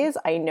few days,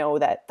 I know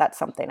that that's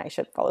something I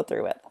should follow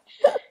through with.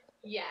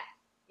 Yes,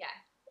 yes,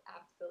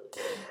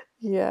 absolutely.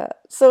 Yeah.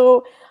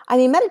 So, I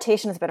mean,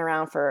 meditation has been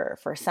around for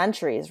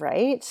centuries,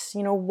 right?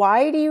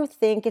 Why do you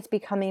think it's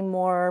becoming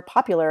more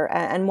popular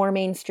and more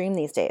mainstream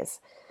these days?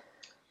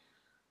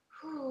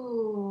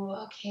 Ooh,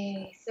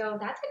 okay. So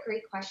that's a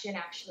great question,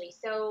 actually.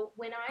 So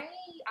when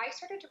I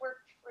started to work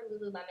for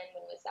Lululemon,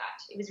 when was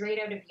that? It was right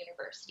out of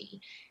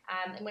university.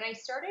 And when I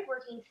started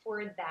working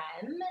for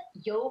them,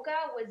 yoga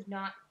was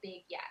not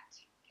big yet.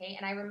 Okay.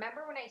 And I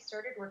remember when I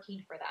started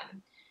working for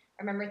them,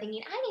 I remember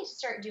thinking, I need to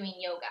start doing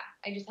yoga.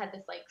 I just had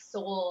this like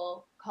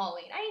soul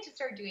calling. I need to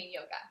start doing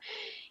yoga.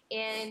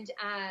 And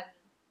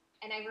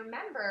I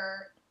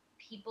remember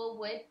people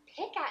would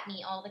pick at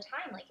me all the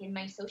time, like in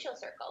my social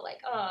circle, like,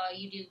 oh,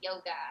 you do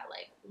yoga,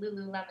 like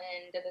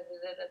Lululemon, da da da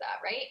da da, da,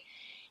 right?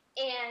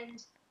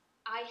 And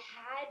I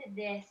had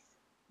this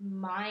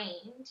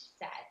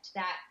mindset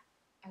that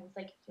I was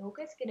like,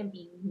 yoga's gonna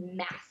be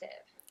massive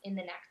in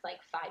the next like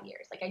 5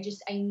 years. Like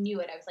I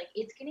knew it. I was like,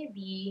 it's gonna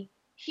be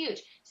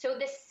huge. So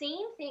the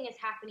same thing is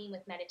happening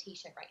with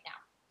meditation right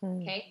now.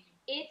 Mm. Okay.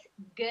 It's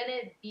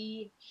gonna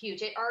be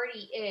huge. It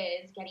already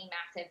is getting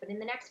massive, but in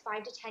the next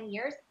 5 to 10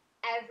 years,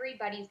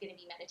 everybody's gonna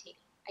be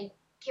meditating. I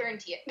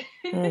guarantee it.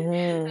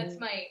 That's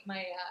Mm-hmm.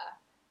 my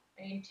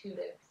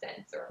intuitive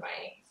sense or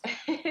my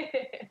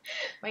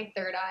my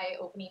third eye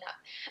opening up.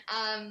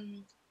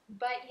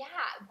 But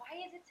yeah, why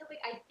is it so big?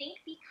 I think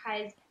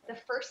because the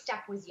first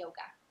step was yoga,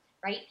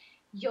 right?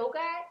 Yoga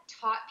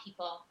taught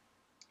people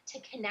to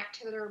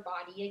connect to their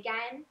body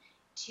again,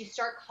 to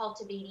start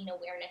cultivating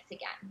awareness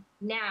again.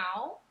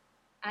 Now,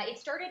 it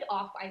started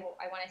off, I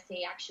want to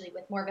say, actually,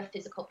 with more of a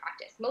physical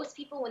practice. Most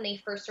people, when they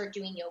first start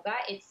doing yoga,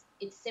 it's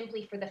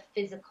simply for the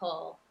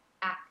physical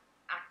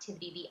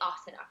activity, the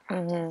asana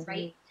practice, Mm-hmm.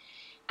 right?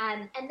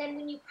 And then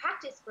when you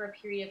practice for a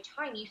period of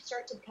time, you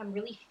start to become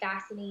really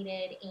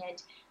fascinated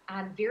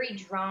and very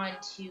drawn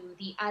to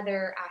the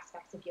other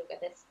aspects of yoga,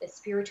 the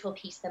spiritual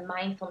piece, the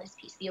mindfulness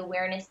piece, the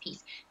awareness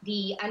piece,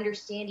 the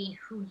understanding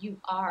who you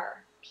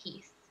are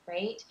piece,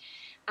 right?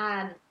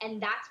 And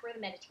that's where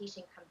the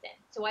meditation comes in.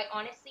 So I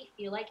honestly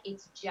feel like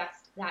it's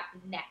just that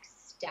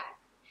next step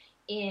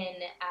in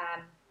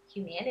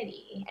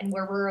humanity and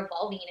where we're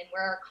evolving and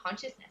where our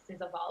consciousness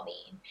is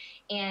evolving.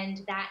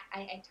 And that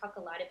I talk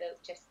a lot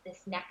about just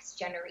this next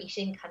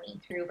generation coming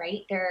through,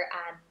 right? They're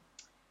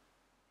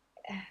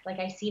like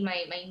I see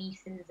my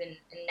nieces and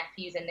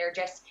nephews, and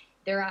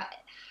they're a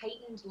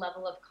heightened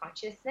level of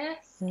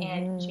consciousness,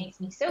 and which Mm-hmm. makes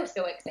me so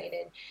so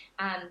excited.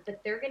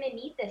 But they're gonna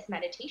need this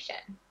meditation.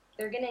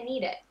 They're gonna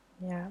need it.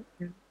 Yeah.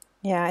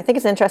 Yeah, I think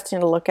it's interesting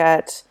to look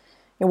at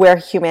where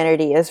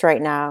humanity is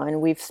right now,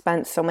 and we've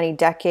spent so many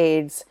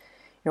decades,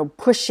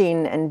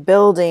 pushing and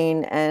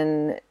building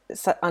and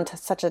onto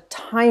such a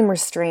time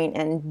restraint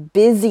and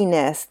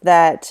busyness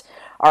that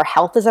our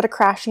health is at a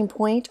crashing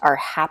point, our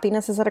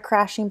happiness is at a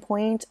crashing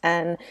point,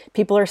 and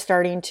people are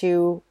starting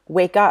to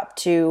wake up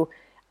to,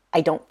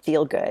 I don't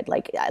feel good.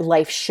 Like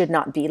life should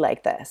not be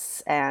like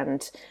this,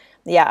 and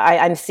yeah,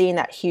 I'm seeing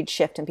that huge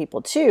shift in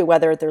people too,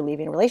 whether they're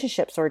leaving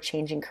relationships or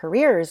changing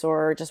careers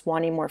or just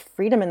wanting more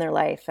freedom in their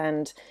life.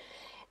 And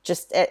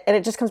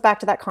it just comes back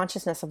to that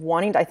consciousness of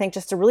wanting, I think,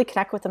 just to really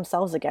connect with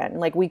themselves again.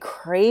 Like we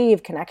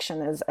crave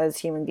connection as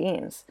human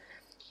beings.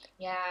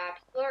 Yeah,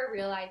 people are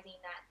realizing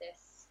that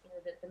this,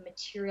 the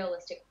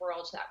materialistic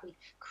world that we've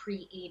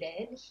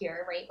created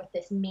here, right, with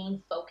this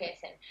main focus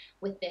and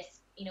with this,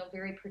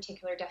 very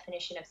particular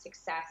definition of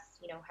success,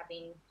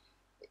 having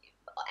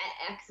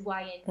X,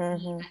 Y, and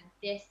Z, Hmm. that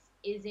this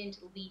isn't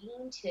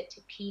leading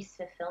to peace,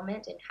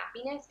 fulfillment, and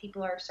happiness.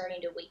 People are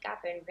starting to wake up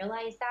and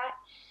realize that.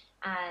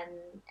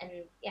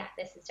 And yeah,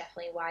 this is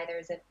definitely why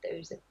there's a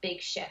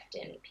big shift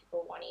in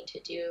people wanting to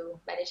do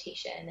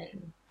meditation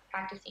and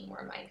practicing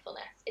more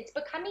mindfulness. It's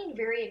becoming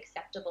very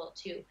acceptable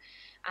too,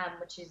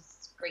 which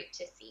is great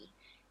to see.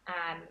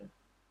 Um,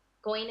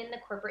 Going in the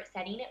corporate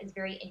setting, it was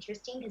very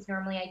interesting because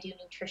normally I do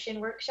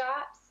nutrition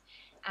workshops.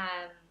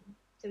 Um,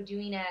 so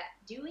doing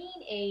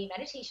a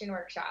meditation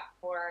workshop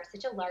for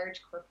such a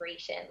large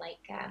corporation like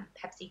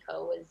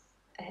PepsiCo was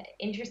an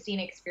interesting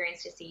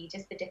experience to see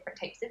just the different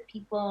types of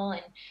people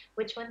and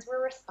which ones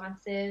were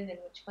responsive and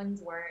which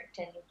ones weren't.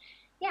 And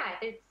yeah,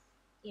 it's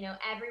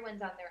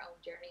everyone's on their own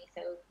journey,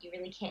 so you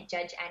really can't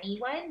judge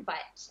anyone, but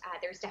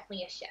there's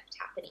definitely a shift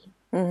happening.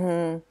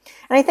 Hmm.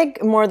 And I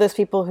think more of those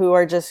people who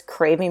are just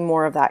craving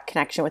more of that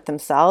connection with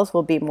themselves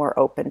will be more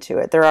open to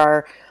it. There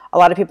are a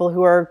lot of people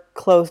who are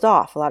closed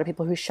off, a lot of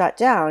people who shut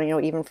down,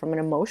 even from an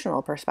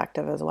emotional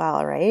perspective as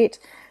well, right?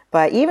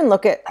 But even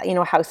look at,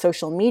 how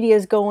social media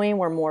is going.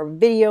 We're more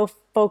video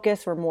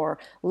focused, we're more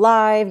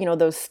live,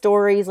 those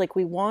stories. Like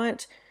we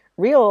want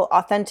real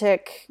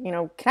authentic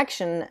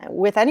connection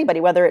with anybody,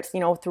 whether it's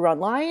through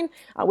online,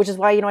 which is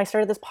why I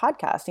started this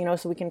podcast,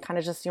 so we can kind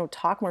of just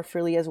talk more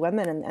freely as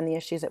women, and the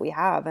issues that we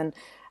have. And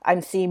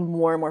I'm seeing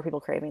more and more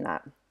people craving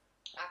that.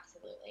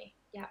 Absolutely.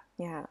 Yeah.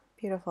 Yeah,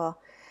 beautiful.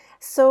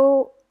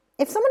 So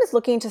if someone is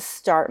looking to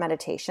start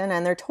meditation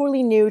and they're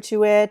totally new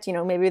to it,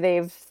 maybe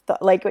they've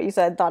like what you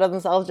said, thought of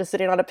themselves just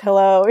sitting on a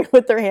pillow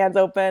with their hands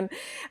open,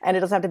 and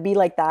it doesn't have to be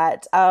like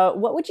that.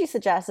 What would you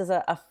suggest as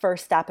a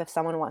first step if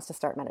someone wants to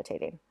start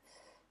meditating?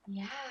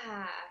 Yeah.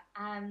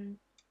 Um,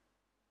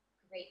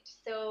 Great.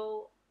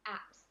 So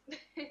apps.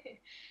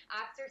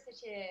 Apps are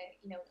such a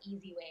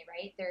easy way,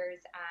 right?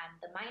 There's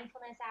the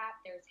mindfulness app.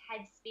 There's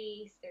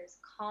Headspace.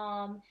 There's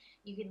Calm.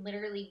 You can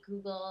literally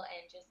Google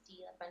and just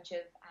see a bunch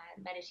of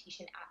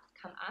meditation apps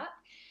come up.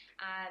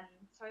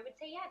 So I would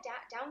say, yeah,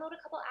 download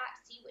a couple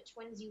apps, see which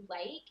ones you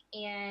like,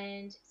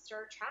 and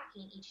start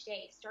tracking each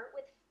day. Start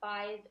with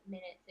 5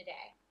 minutes a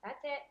day. That's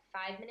it,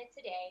 5 minutes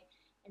a day.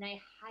 And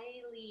I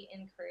highly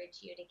encourage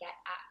you to get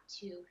up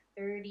to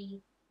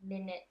 30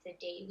 minutes a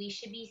day. We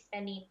should be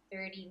spending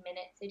 30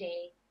 minutes a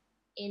day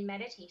in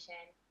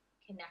meditation,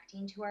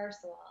 connecting to our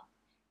soul,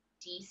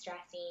 de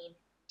stressing,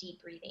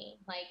 deep breathing.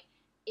 Like,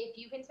 if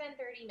you can spend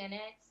 30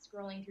 minutes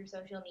scrolling through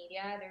social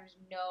media, there's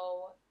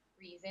no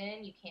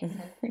reason you can't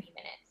spend 30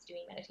 minutes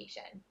doing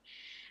meditation.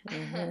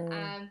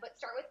 Hmm. But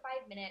start with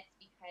 5 minutes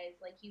because,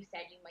 like you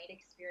said, you might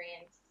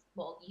experience,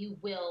 well, you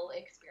will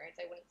experience,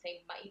 I wouldn't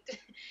say might,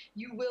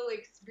 you will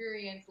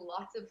experience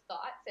lots of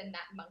thoughts and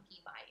that monkey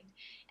mind.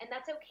 And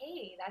that's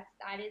okay.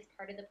 That is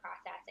part of the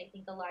process. I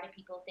think a lot of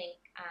people think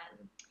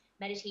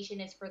meditation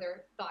is for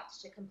their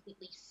thoughts to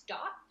completely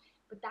stop,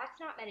 but that's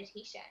not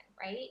meditation,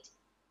 right?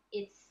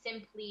 It's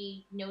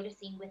simply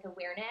noticing with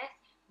awareness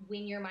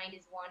when your mind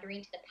is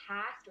wandering to the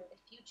past or the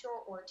future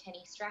or to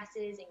any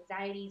stresses,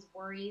 anxieties,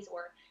 worries,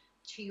 or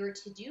to your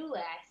to-do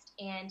list,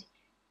 and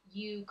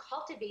you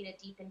cultivate a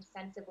deepened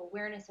sense of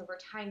awareness over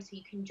time so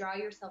you can draw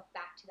yourself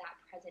back to that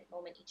present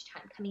moment each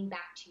time, coming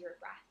back to your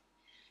breath.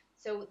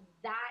 So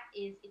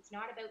it's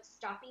not about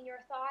stopping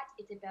your thoughts,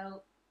 it's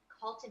about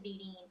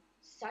cultivating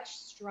such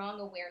strong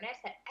awareness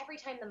that every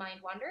time the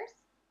mind wanders,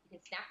 you can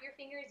snap your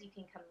fingers, you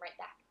can come right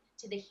back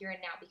to the here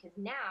and now, because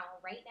now,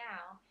 right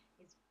now,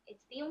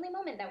 it's the only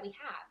moment that we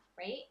have,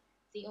 right?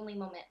 It's the only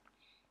moment.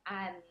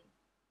 Um,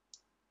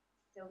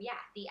 so yeah,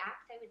 the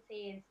apps I would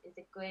say is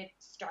a good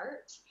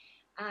start.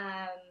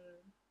 Um,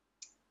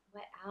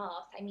 what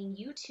else? I mean,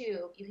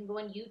 YouTube. You can go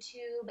on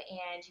YouTube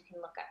and you can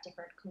look up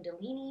different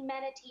Kundalini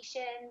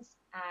meditations.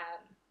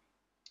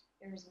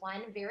 There's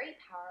one very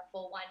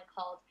powerful one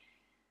called,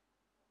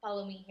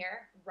 follow me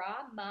here,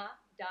 Ra Ma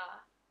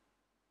Da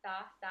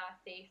Sa Sa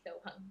Se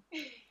Sohum,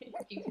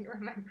 if you can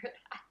remember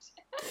that.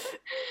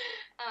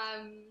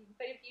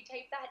 But if you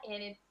type that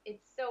in,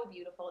 it's so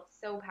beautiful, it's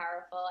so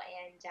powerful,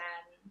 and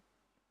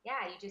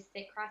yeah, you just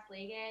sit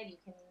cross-legged. You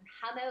can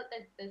hum out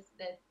the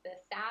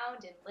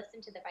sound and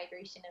listen to the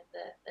vibration of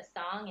the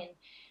song.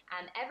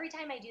 And every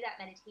time I do that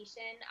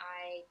meditation,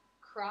 I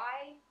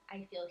cry.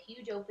 I feel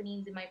huge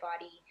openings in my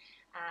body.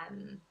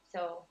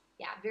 So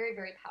yeah, very,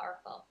 very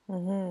powerful.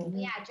 Hmm.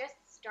 Yeah, just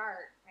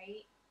start,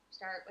 right?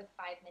 Start with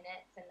 5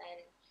 minutes and then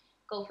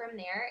go from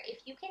there. If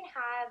you can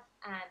have,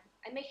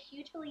 I'm a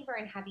huge believer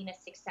in having a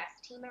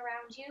success team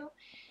around you.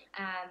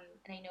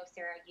 And I know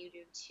Sarah, you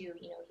do too.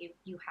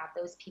 You have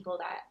those people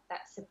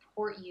that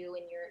support you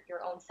in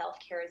your own self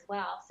care as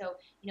well. So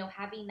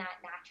having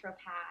that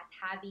naturopath,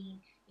 having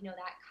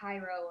that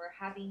chiro, or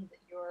having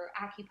your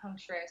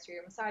acupuncturist or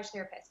your massage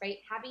therapist, right?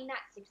 Having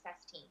that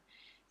success team.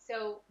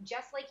 So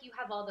just like you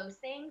have all those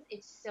things,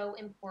 it's so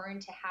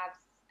important to have.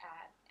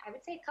 I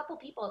would say a couple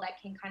people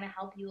that can kind of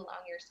help you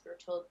along your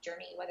spiritual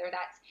journey, whether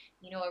that's,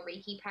 a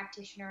Reiki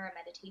practitioner, a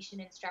meditation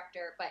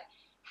instructor, but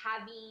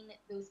having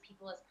those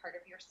people as part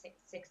of your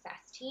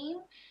success team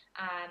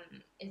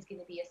is going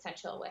to be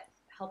essential with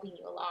helping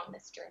you along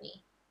this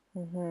journey.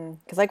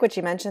 Because like what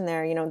you mentioned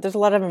there, there's a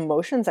lot of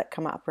emotions that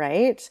come up,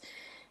 right?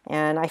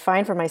 And I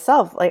find for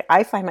myself, like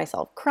I find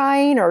myself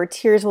crying or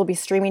tears will be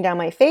streaming down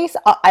my face.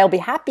 I'll be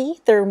happy.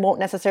 There won't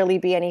necessarily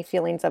be any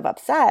feelings of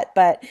upset,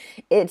 but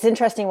it's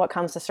interesting what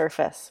comes to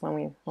surface when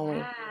we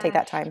take Yeah.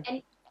 that time.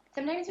 And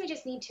sometimes we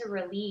just need to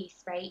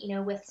release, right?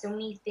 With so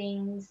many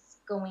things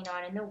going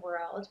on in the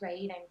world,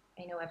 right?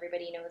 I know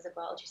everybody knows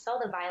about just all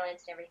the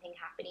violence and everything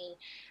happening.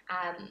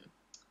 Um,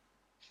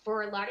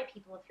 for a lot of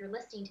people, if you're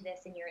listening to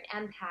this and you're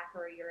an empath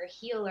or you're a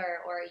healer,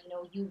 or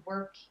you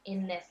work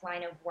in this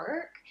line of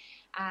work,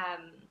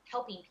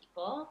 helping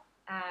people,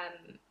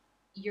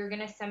 you're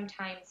gonna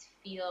sometimes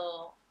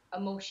feel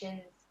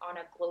emotions on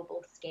a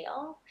global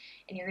scale,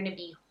 and you're gonna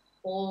be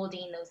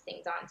holding those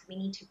things on. So we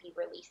need to be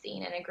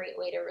releasing, and a great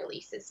way to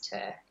release is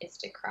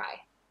to cry.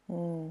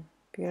 Mm,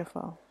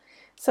 beautiful.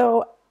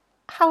 So,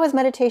 how has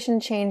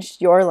meditation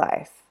changed your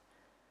life?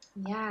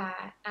 Yeah.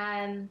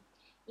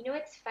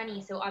 It's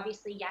funny. So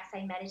obviously, yes,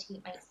 I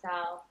meditate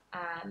myself.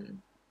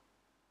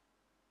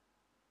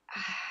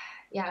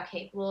 Yeah,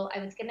 okay. Well, I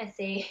was gonna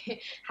say,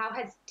 how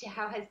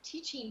has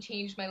teaching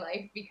changed my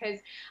life? Because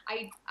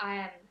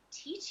I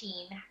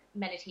teaching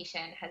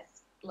meditation has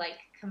like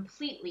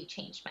completely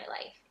changed my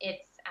life.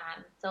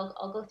 So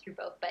I'll go through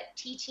both, but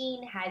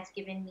teaching has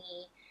given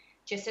me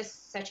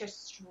just such a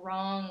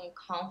strong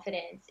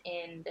confidence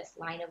in this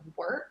line of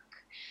work,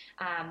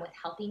 with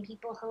helping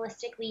people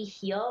holistically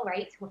heal,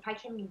 right? So if I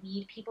can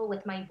lead people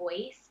with my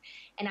voice,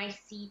 and I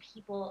see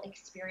people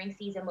experience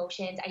these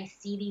emotions, I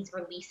see these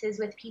releases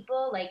with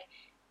people, like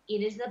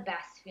it is the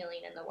best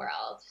feeling in the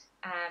world.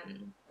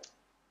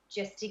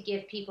 Just to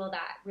give people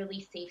that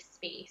really safe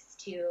space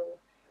to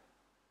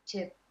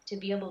to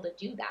be able to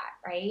do that,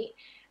 right?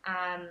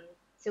 Um,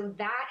 so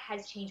that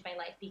has changed my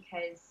life,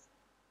 because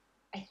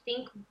I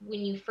think when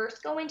you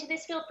first go into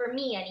this field, for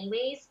me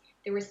anyways,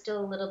 there was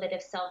still a little bit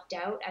of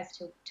self-doubt as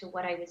to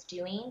what I was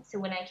doing. So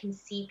when I can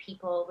see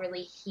people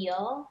really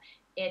heal,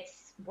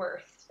 it's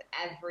worth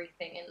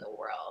everything in the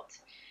world.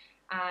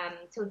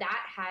 So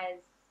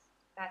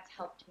that's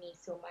helped me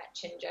so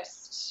much, and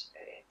just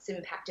it's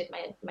impacted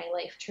my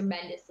life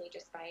tremendously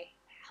just by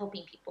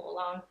helping people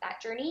along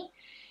that journey.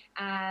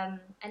 And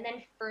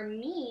then for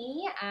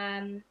me,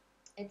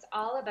 it's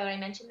all about, I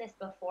mentioned this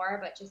before,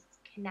 but just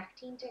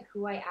connecting to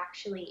who I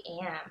actually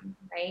am,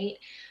 right?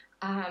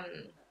 Um,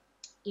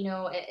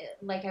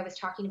 like I was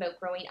talking about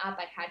growing up,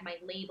 I had my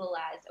label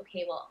as,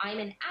 okay, well, I'm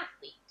an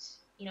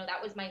athlete.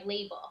 That was my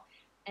label.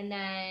 And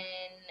then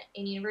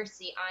in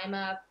university, I'm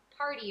a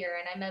partier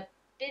and I'm a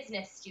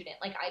business student.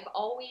 Like I've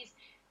always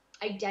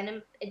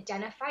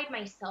identified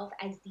myself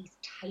as these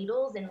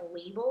titles and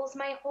labels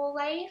my whole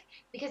life,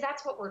 because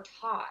that's what we're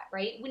taught,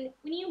 right? When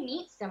you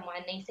meet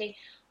someone, they say,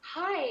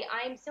 "Hi,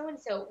 I'm so and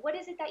so. What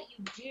is it that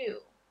you do?"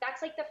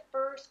 That's like the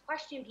first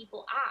question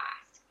people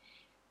ask,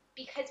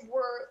 because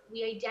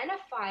we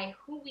identify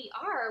who we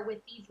are with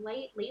these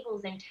light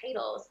labels and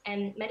titles.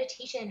 And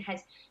meditation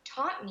has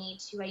taught me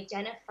to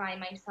identify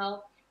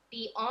myself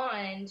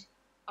beyond,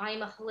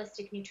 I'm a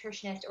holistic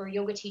nutritionist or a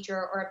yoga teacher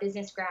or a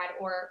business grad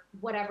or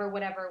whatever,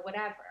 whatever,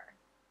 whatever.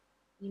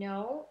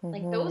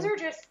 Like those Mm-hmm. are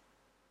just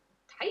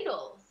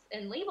titles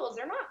and labels.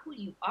 They're not who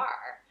you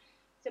are.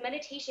 So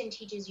meditation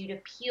teaches you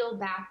to peel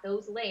back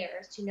those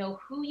layers to know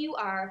who you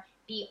are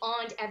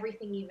beyond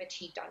everything you've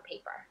achieved on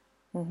paper.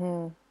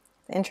 Mm-hmm.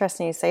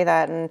 Interesting you say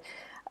that, and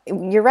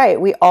you're right.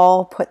 We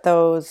all put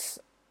those.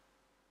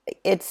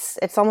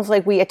 It's almost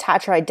like we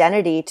attach our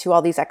identity to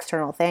all these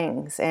external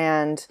things,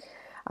 and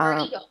Our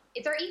um, ego.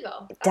 It's our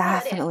ego. That's all it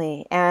is.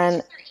 definitely. It's And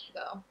just our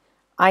ego.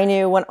 I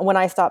knew when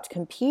I stopped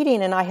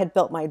competing and I had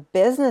built my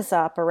business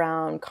up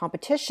around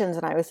competitions,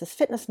 and I was this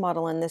fitness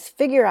model and this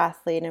figure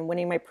athlete and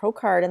winning my pro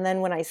card. And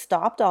then when I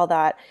stopped all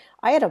that,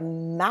 I had a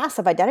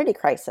massive identity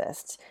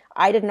crisis.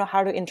 I didn't know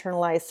how to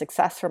internalize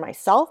success for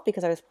myself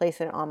because I was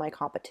placing it on my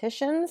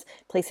competitions,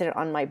 placing it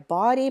on my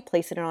body,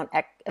 placing it on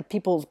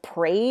people's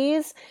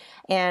praise.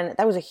 And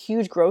that was a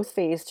huge growth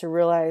phase to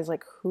realize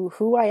like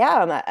who I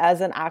am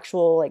as an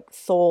actual like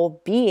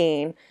soul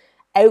being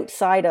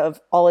outside of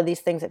all of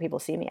these things that people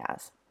see me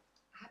as.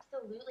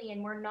 Absolutely.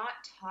 And we're not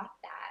taught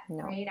that,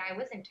 No. right? I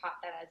wasn't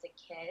taught that as a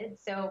kid.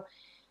 So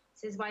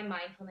this is why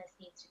mindfulness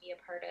needs to be a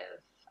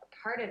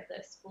part of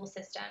the school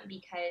system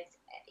because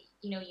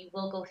you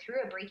will go through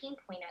a breaking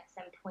point at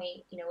some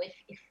point,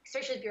 if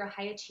especially if you're a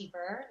high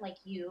achiever like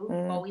you've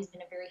Mm. always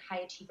been a very high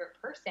achiever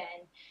person,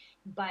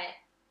 but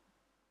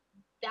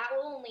that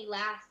will only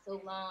last so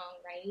long,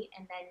 right?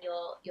 And then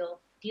you'll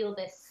feel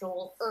this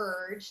soul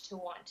urge to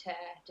want to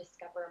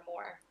discover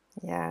more.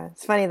 Yeah,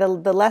 it's funny. The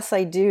less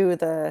I do,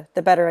 the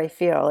better I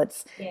feel.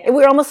 Yeah.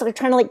 We're almost like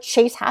trying to like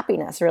chase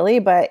happiness, really,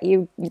 but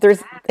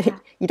there's Yeah.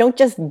 you don't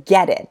just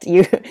get it.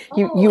 You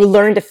Oh, you it's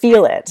learn to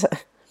feel it.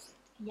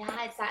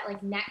 yeah, it's that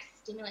like next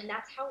stimulant. And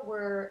that's how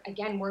we're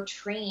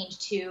trained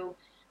to,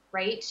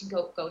 right? To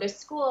go to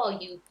school,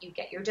 you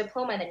get your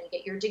diploma, then you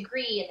get your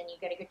degree, and then you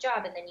get a good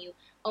job, and then you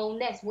own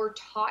this. We're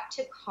taught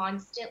to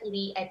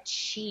constantly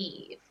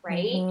achieve,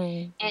 right?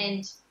 Hmm.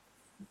 And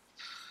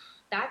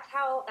that's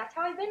how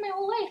I've been my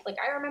whole life. Like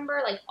I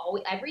remember like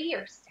always every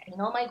year setting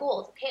all my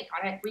goals. Okay,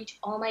 I gotta reach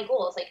all my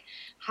goals. Like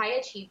high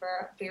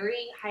achiever,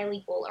 very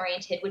highly goal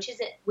oriented, which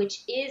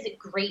is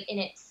great in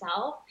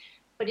itself,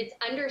 but it's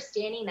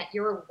understanding that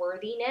your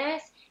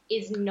worthiness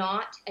is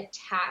not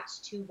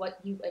attached to what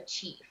you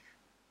achieve.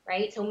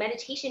 Right? So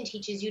meditation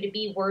teaches you to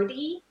be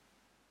worthy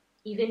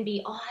even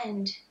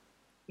beyond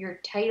your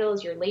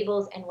titles, your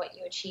labels, and what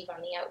you achieve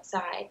on the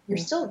outside. You're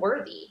still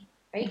worthy,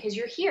 right? Because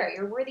you're here.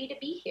 You're worthy to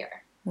be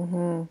here.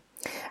 Hmm.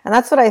 And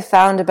that's what I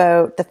found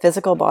about the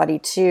physical body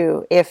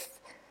too. If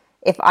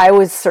I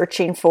was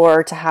searching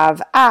for to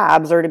have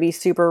abs or to be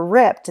super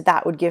ripped,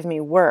 that would give me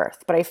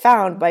worth. But I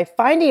found by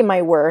finding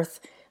my worth,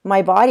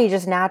 my body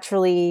just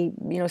naturally,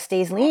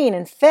 stays lean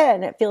and fit,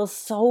 and it feels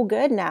so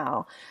good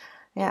now.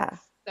 Yeah.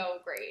 It's so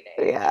great,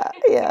 Yeah. eh?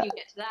 When Yeah. you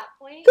get to that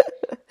point.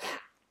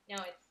 Yeah.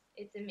 No,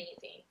 it's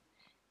amazing.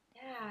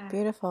 Yeah.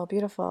 Beautiful,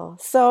 beautiful.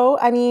 So,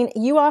 I mean,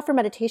 you offer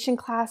meditation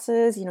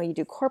classes, you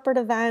do corporate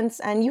events,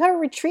 and you have a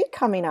retreat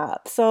coming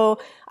up. So,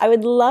 I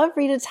would love for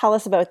you to tell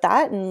us about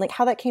that and like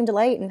how that came to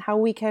light and how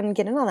we can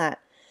get in on that.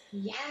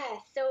 Yeah,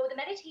 so the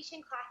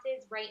meditation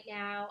classes right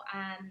now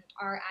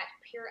are at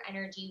Pure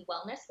Energy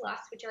Wellness Loss,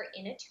 which are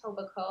in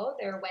Etobicoke.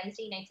 They're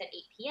Wednesday nights at 8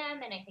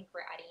 p.m. And I think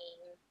we're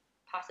adding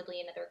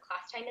possibly another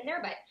class time in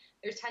there, but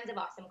there's tons of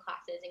awesome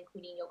classes,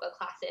 including yoga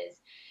classes.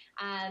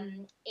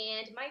 And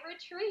my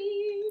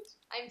retreat,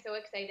 I'm so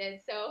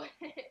excited. So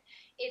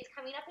it's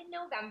coming up in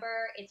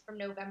November. It's from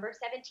November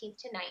 17th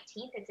to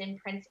 19th. It's in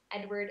Prince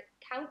Edward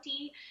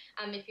County.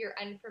 If you're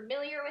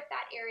unfamiliar with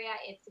that area,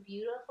 it's a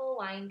beautiful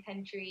wine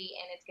country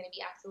and it's going to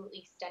be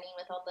absolutely stunning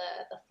with all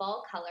the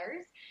fall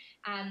colors.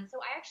 So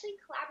I actually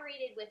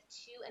collaborated with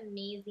two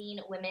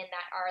amazing women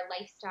that are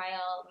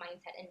lifestyle,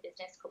 mindset, and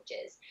business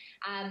coaches.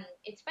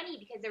 It's funny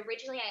because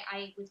originally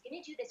I was going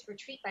to do this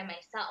retreat by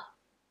myself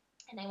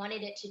and I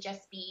wanted it to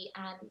just be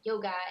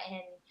yoga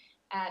and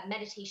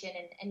meditation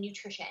and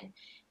nutrition.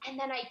 And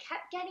then I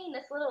kept getting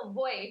this little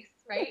voice,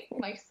 right?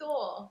 My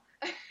soul,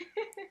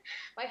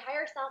 my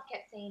higher self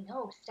kept saying,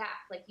 no, Steph,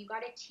 like you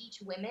got to teach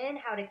women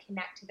how to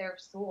connect to their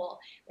soul.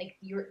 Like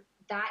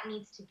that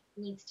needs to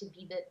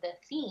be the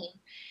theme.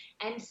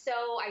 And so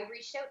I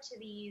reached out to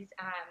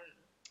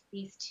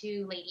these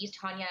two ladies,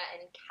 Tanya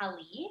and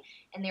Kelly,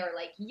 and they were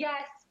like,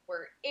 yes,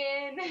 we're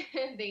in.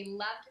 They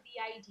loved the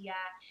idea.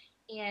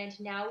 And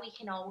now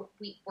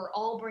we're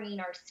all bringing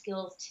our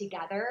skills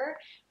together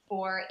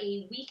for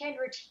a weekend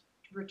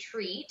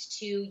retreat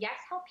to, yes,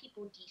 help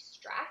people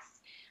de-stress,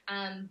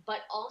 but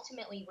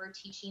ultimately we're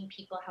teaching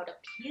people how to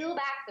peel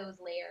back those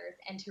layers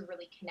and to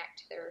really connect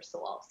to their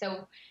soul.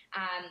 So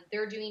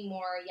they're doing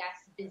more, yes,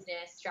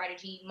 business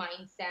strategy,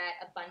 mindset,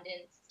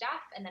 abundance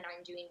stuff, and then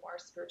I'm doing more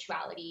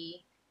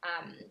spirituality,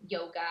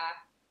 yoga,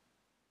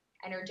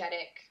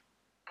 energetic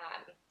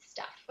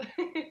stuff,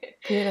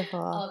 Beautiful.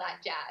 all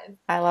that jazz.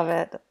 I love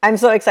it. I'm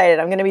so excited.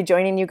 I'm going to be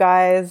joining you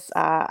guys.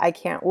 I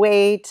can't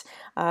wait.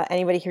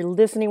 Anybody here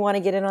listening want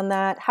to get in on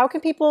that? How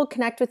can people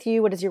connect with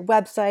you? What is your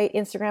website,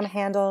 Instagram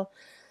handle?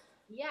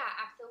 Yeah,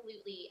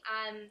 absolutely.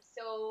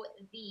 So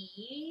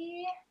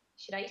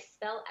should I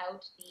spell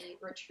out the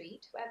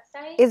retreat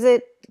website? Is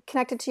it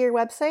connected to your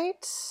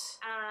website?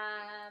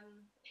 Um,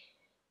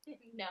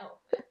 no.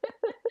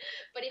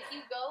 But if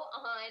you go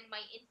on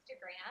my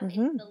Instagram, it's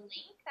Mm-hmm. the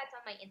link that's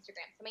on my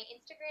Instagram. So my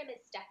Instagram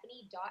is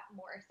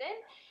stephanie.morrison,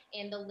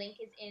 and the link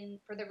is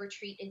for the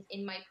retreat is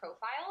in my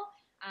profile.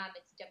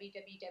 It's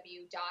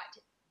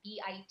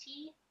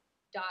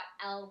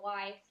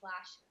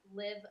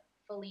www.bit.ly/live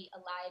fully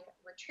alive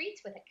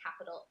retreats with a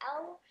capital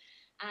L.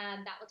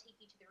 That will take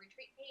you to the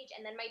retreat page.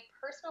 And then my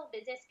personal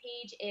business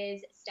page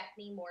is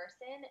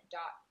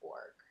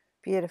stephaniemorrison.org.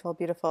 Beautiful,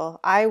 beautiful.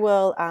 I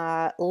will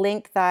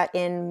link that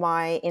in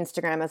my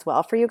Instagram as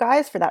well for you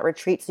guys for that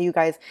retreat so you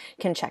guys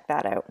can check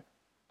that out.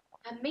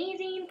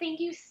 Amazing. Thank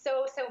you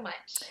so, so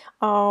much.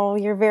 Oh,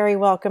 you're very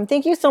welcome.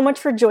 Thank you so much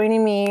for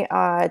joining me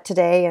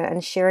today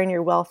and sharing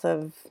your wealth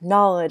of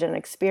knowledge and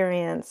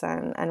experience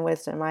and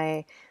wisdom.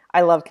 I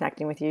love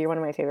connecting with you. You're one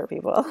of my favorite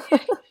people.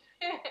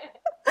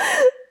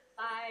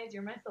 Bye.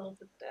 You're my soul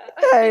sister.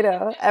 I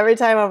know. Every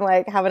time I'm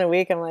like having a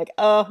week, I'm like,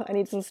 oh, I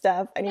need some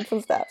stuff. I need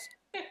some stuff.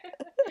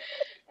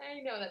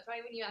 I know. That's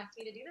why when you asked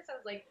me to do this, I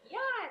was like, yeah,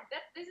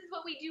 this is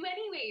what we we do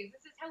anyways.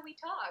 This is how we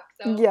talk.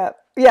 So Yeah.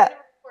 I'm going to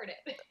record it.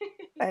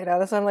 I know.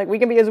 That's why I'm like, we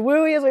can be as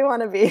wooey as we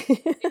want to be.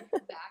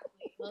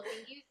 Exactly. Well,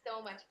 thank you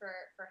so much for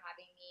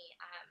having me.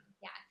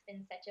 Yeah, it's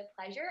been such a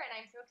pleasure, and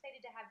I'm so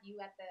excited to have you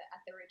at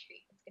the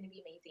retreat. It's going to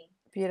be amazing.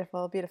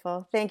 Beautiful,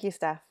 beautiful. Thank you,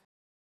 Steph.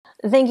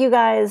 Thank you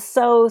guys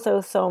so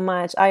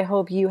much. I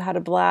hope you had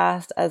a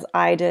blast as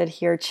I did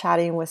here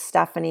chatting with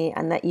Stephanie,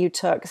 and that you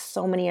took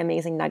so many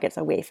amazing nuggets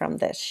away from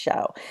this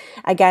show.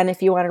 Again,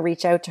 if you want to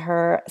reach out to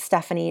her,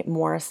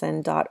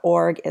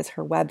 stephaniemorrison.org is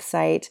her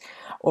website,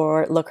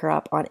 or look her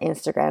up on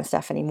Instagram,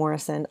 Stephanie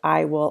Morrison.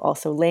 I will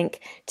also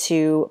link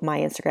to my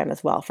Instagram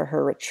as well for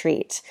her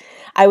retreat.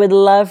 I would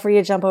love for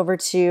you to jump over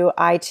to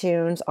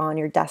iTunes on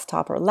your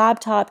desktop or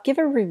laptop, give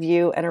a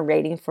review and a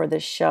rating for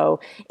this show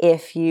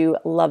if you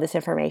love this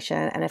information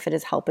and if it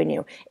is helping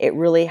you. It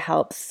really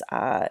helps,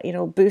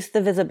 boost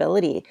the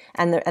visibility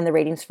and the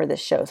ratings for this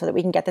show, so that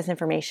we can get this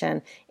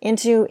information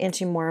into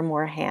more and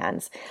more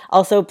hands.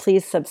 Also,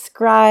 please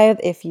subscribe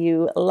if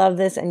you love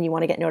this and you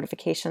want to get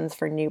notifications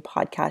for new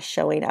podcasts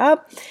showing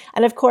up.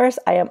 And of course,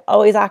 I am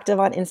always active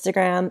on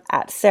Instagram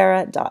at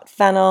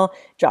sarah.fennell.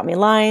 Drop me a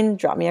line,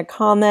 drop me a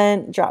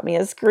comment, drop me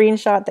a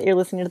screenshot that you're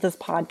listening to this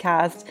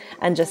podcast,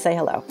 and just say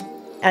hello.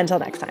 Until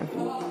next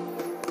time.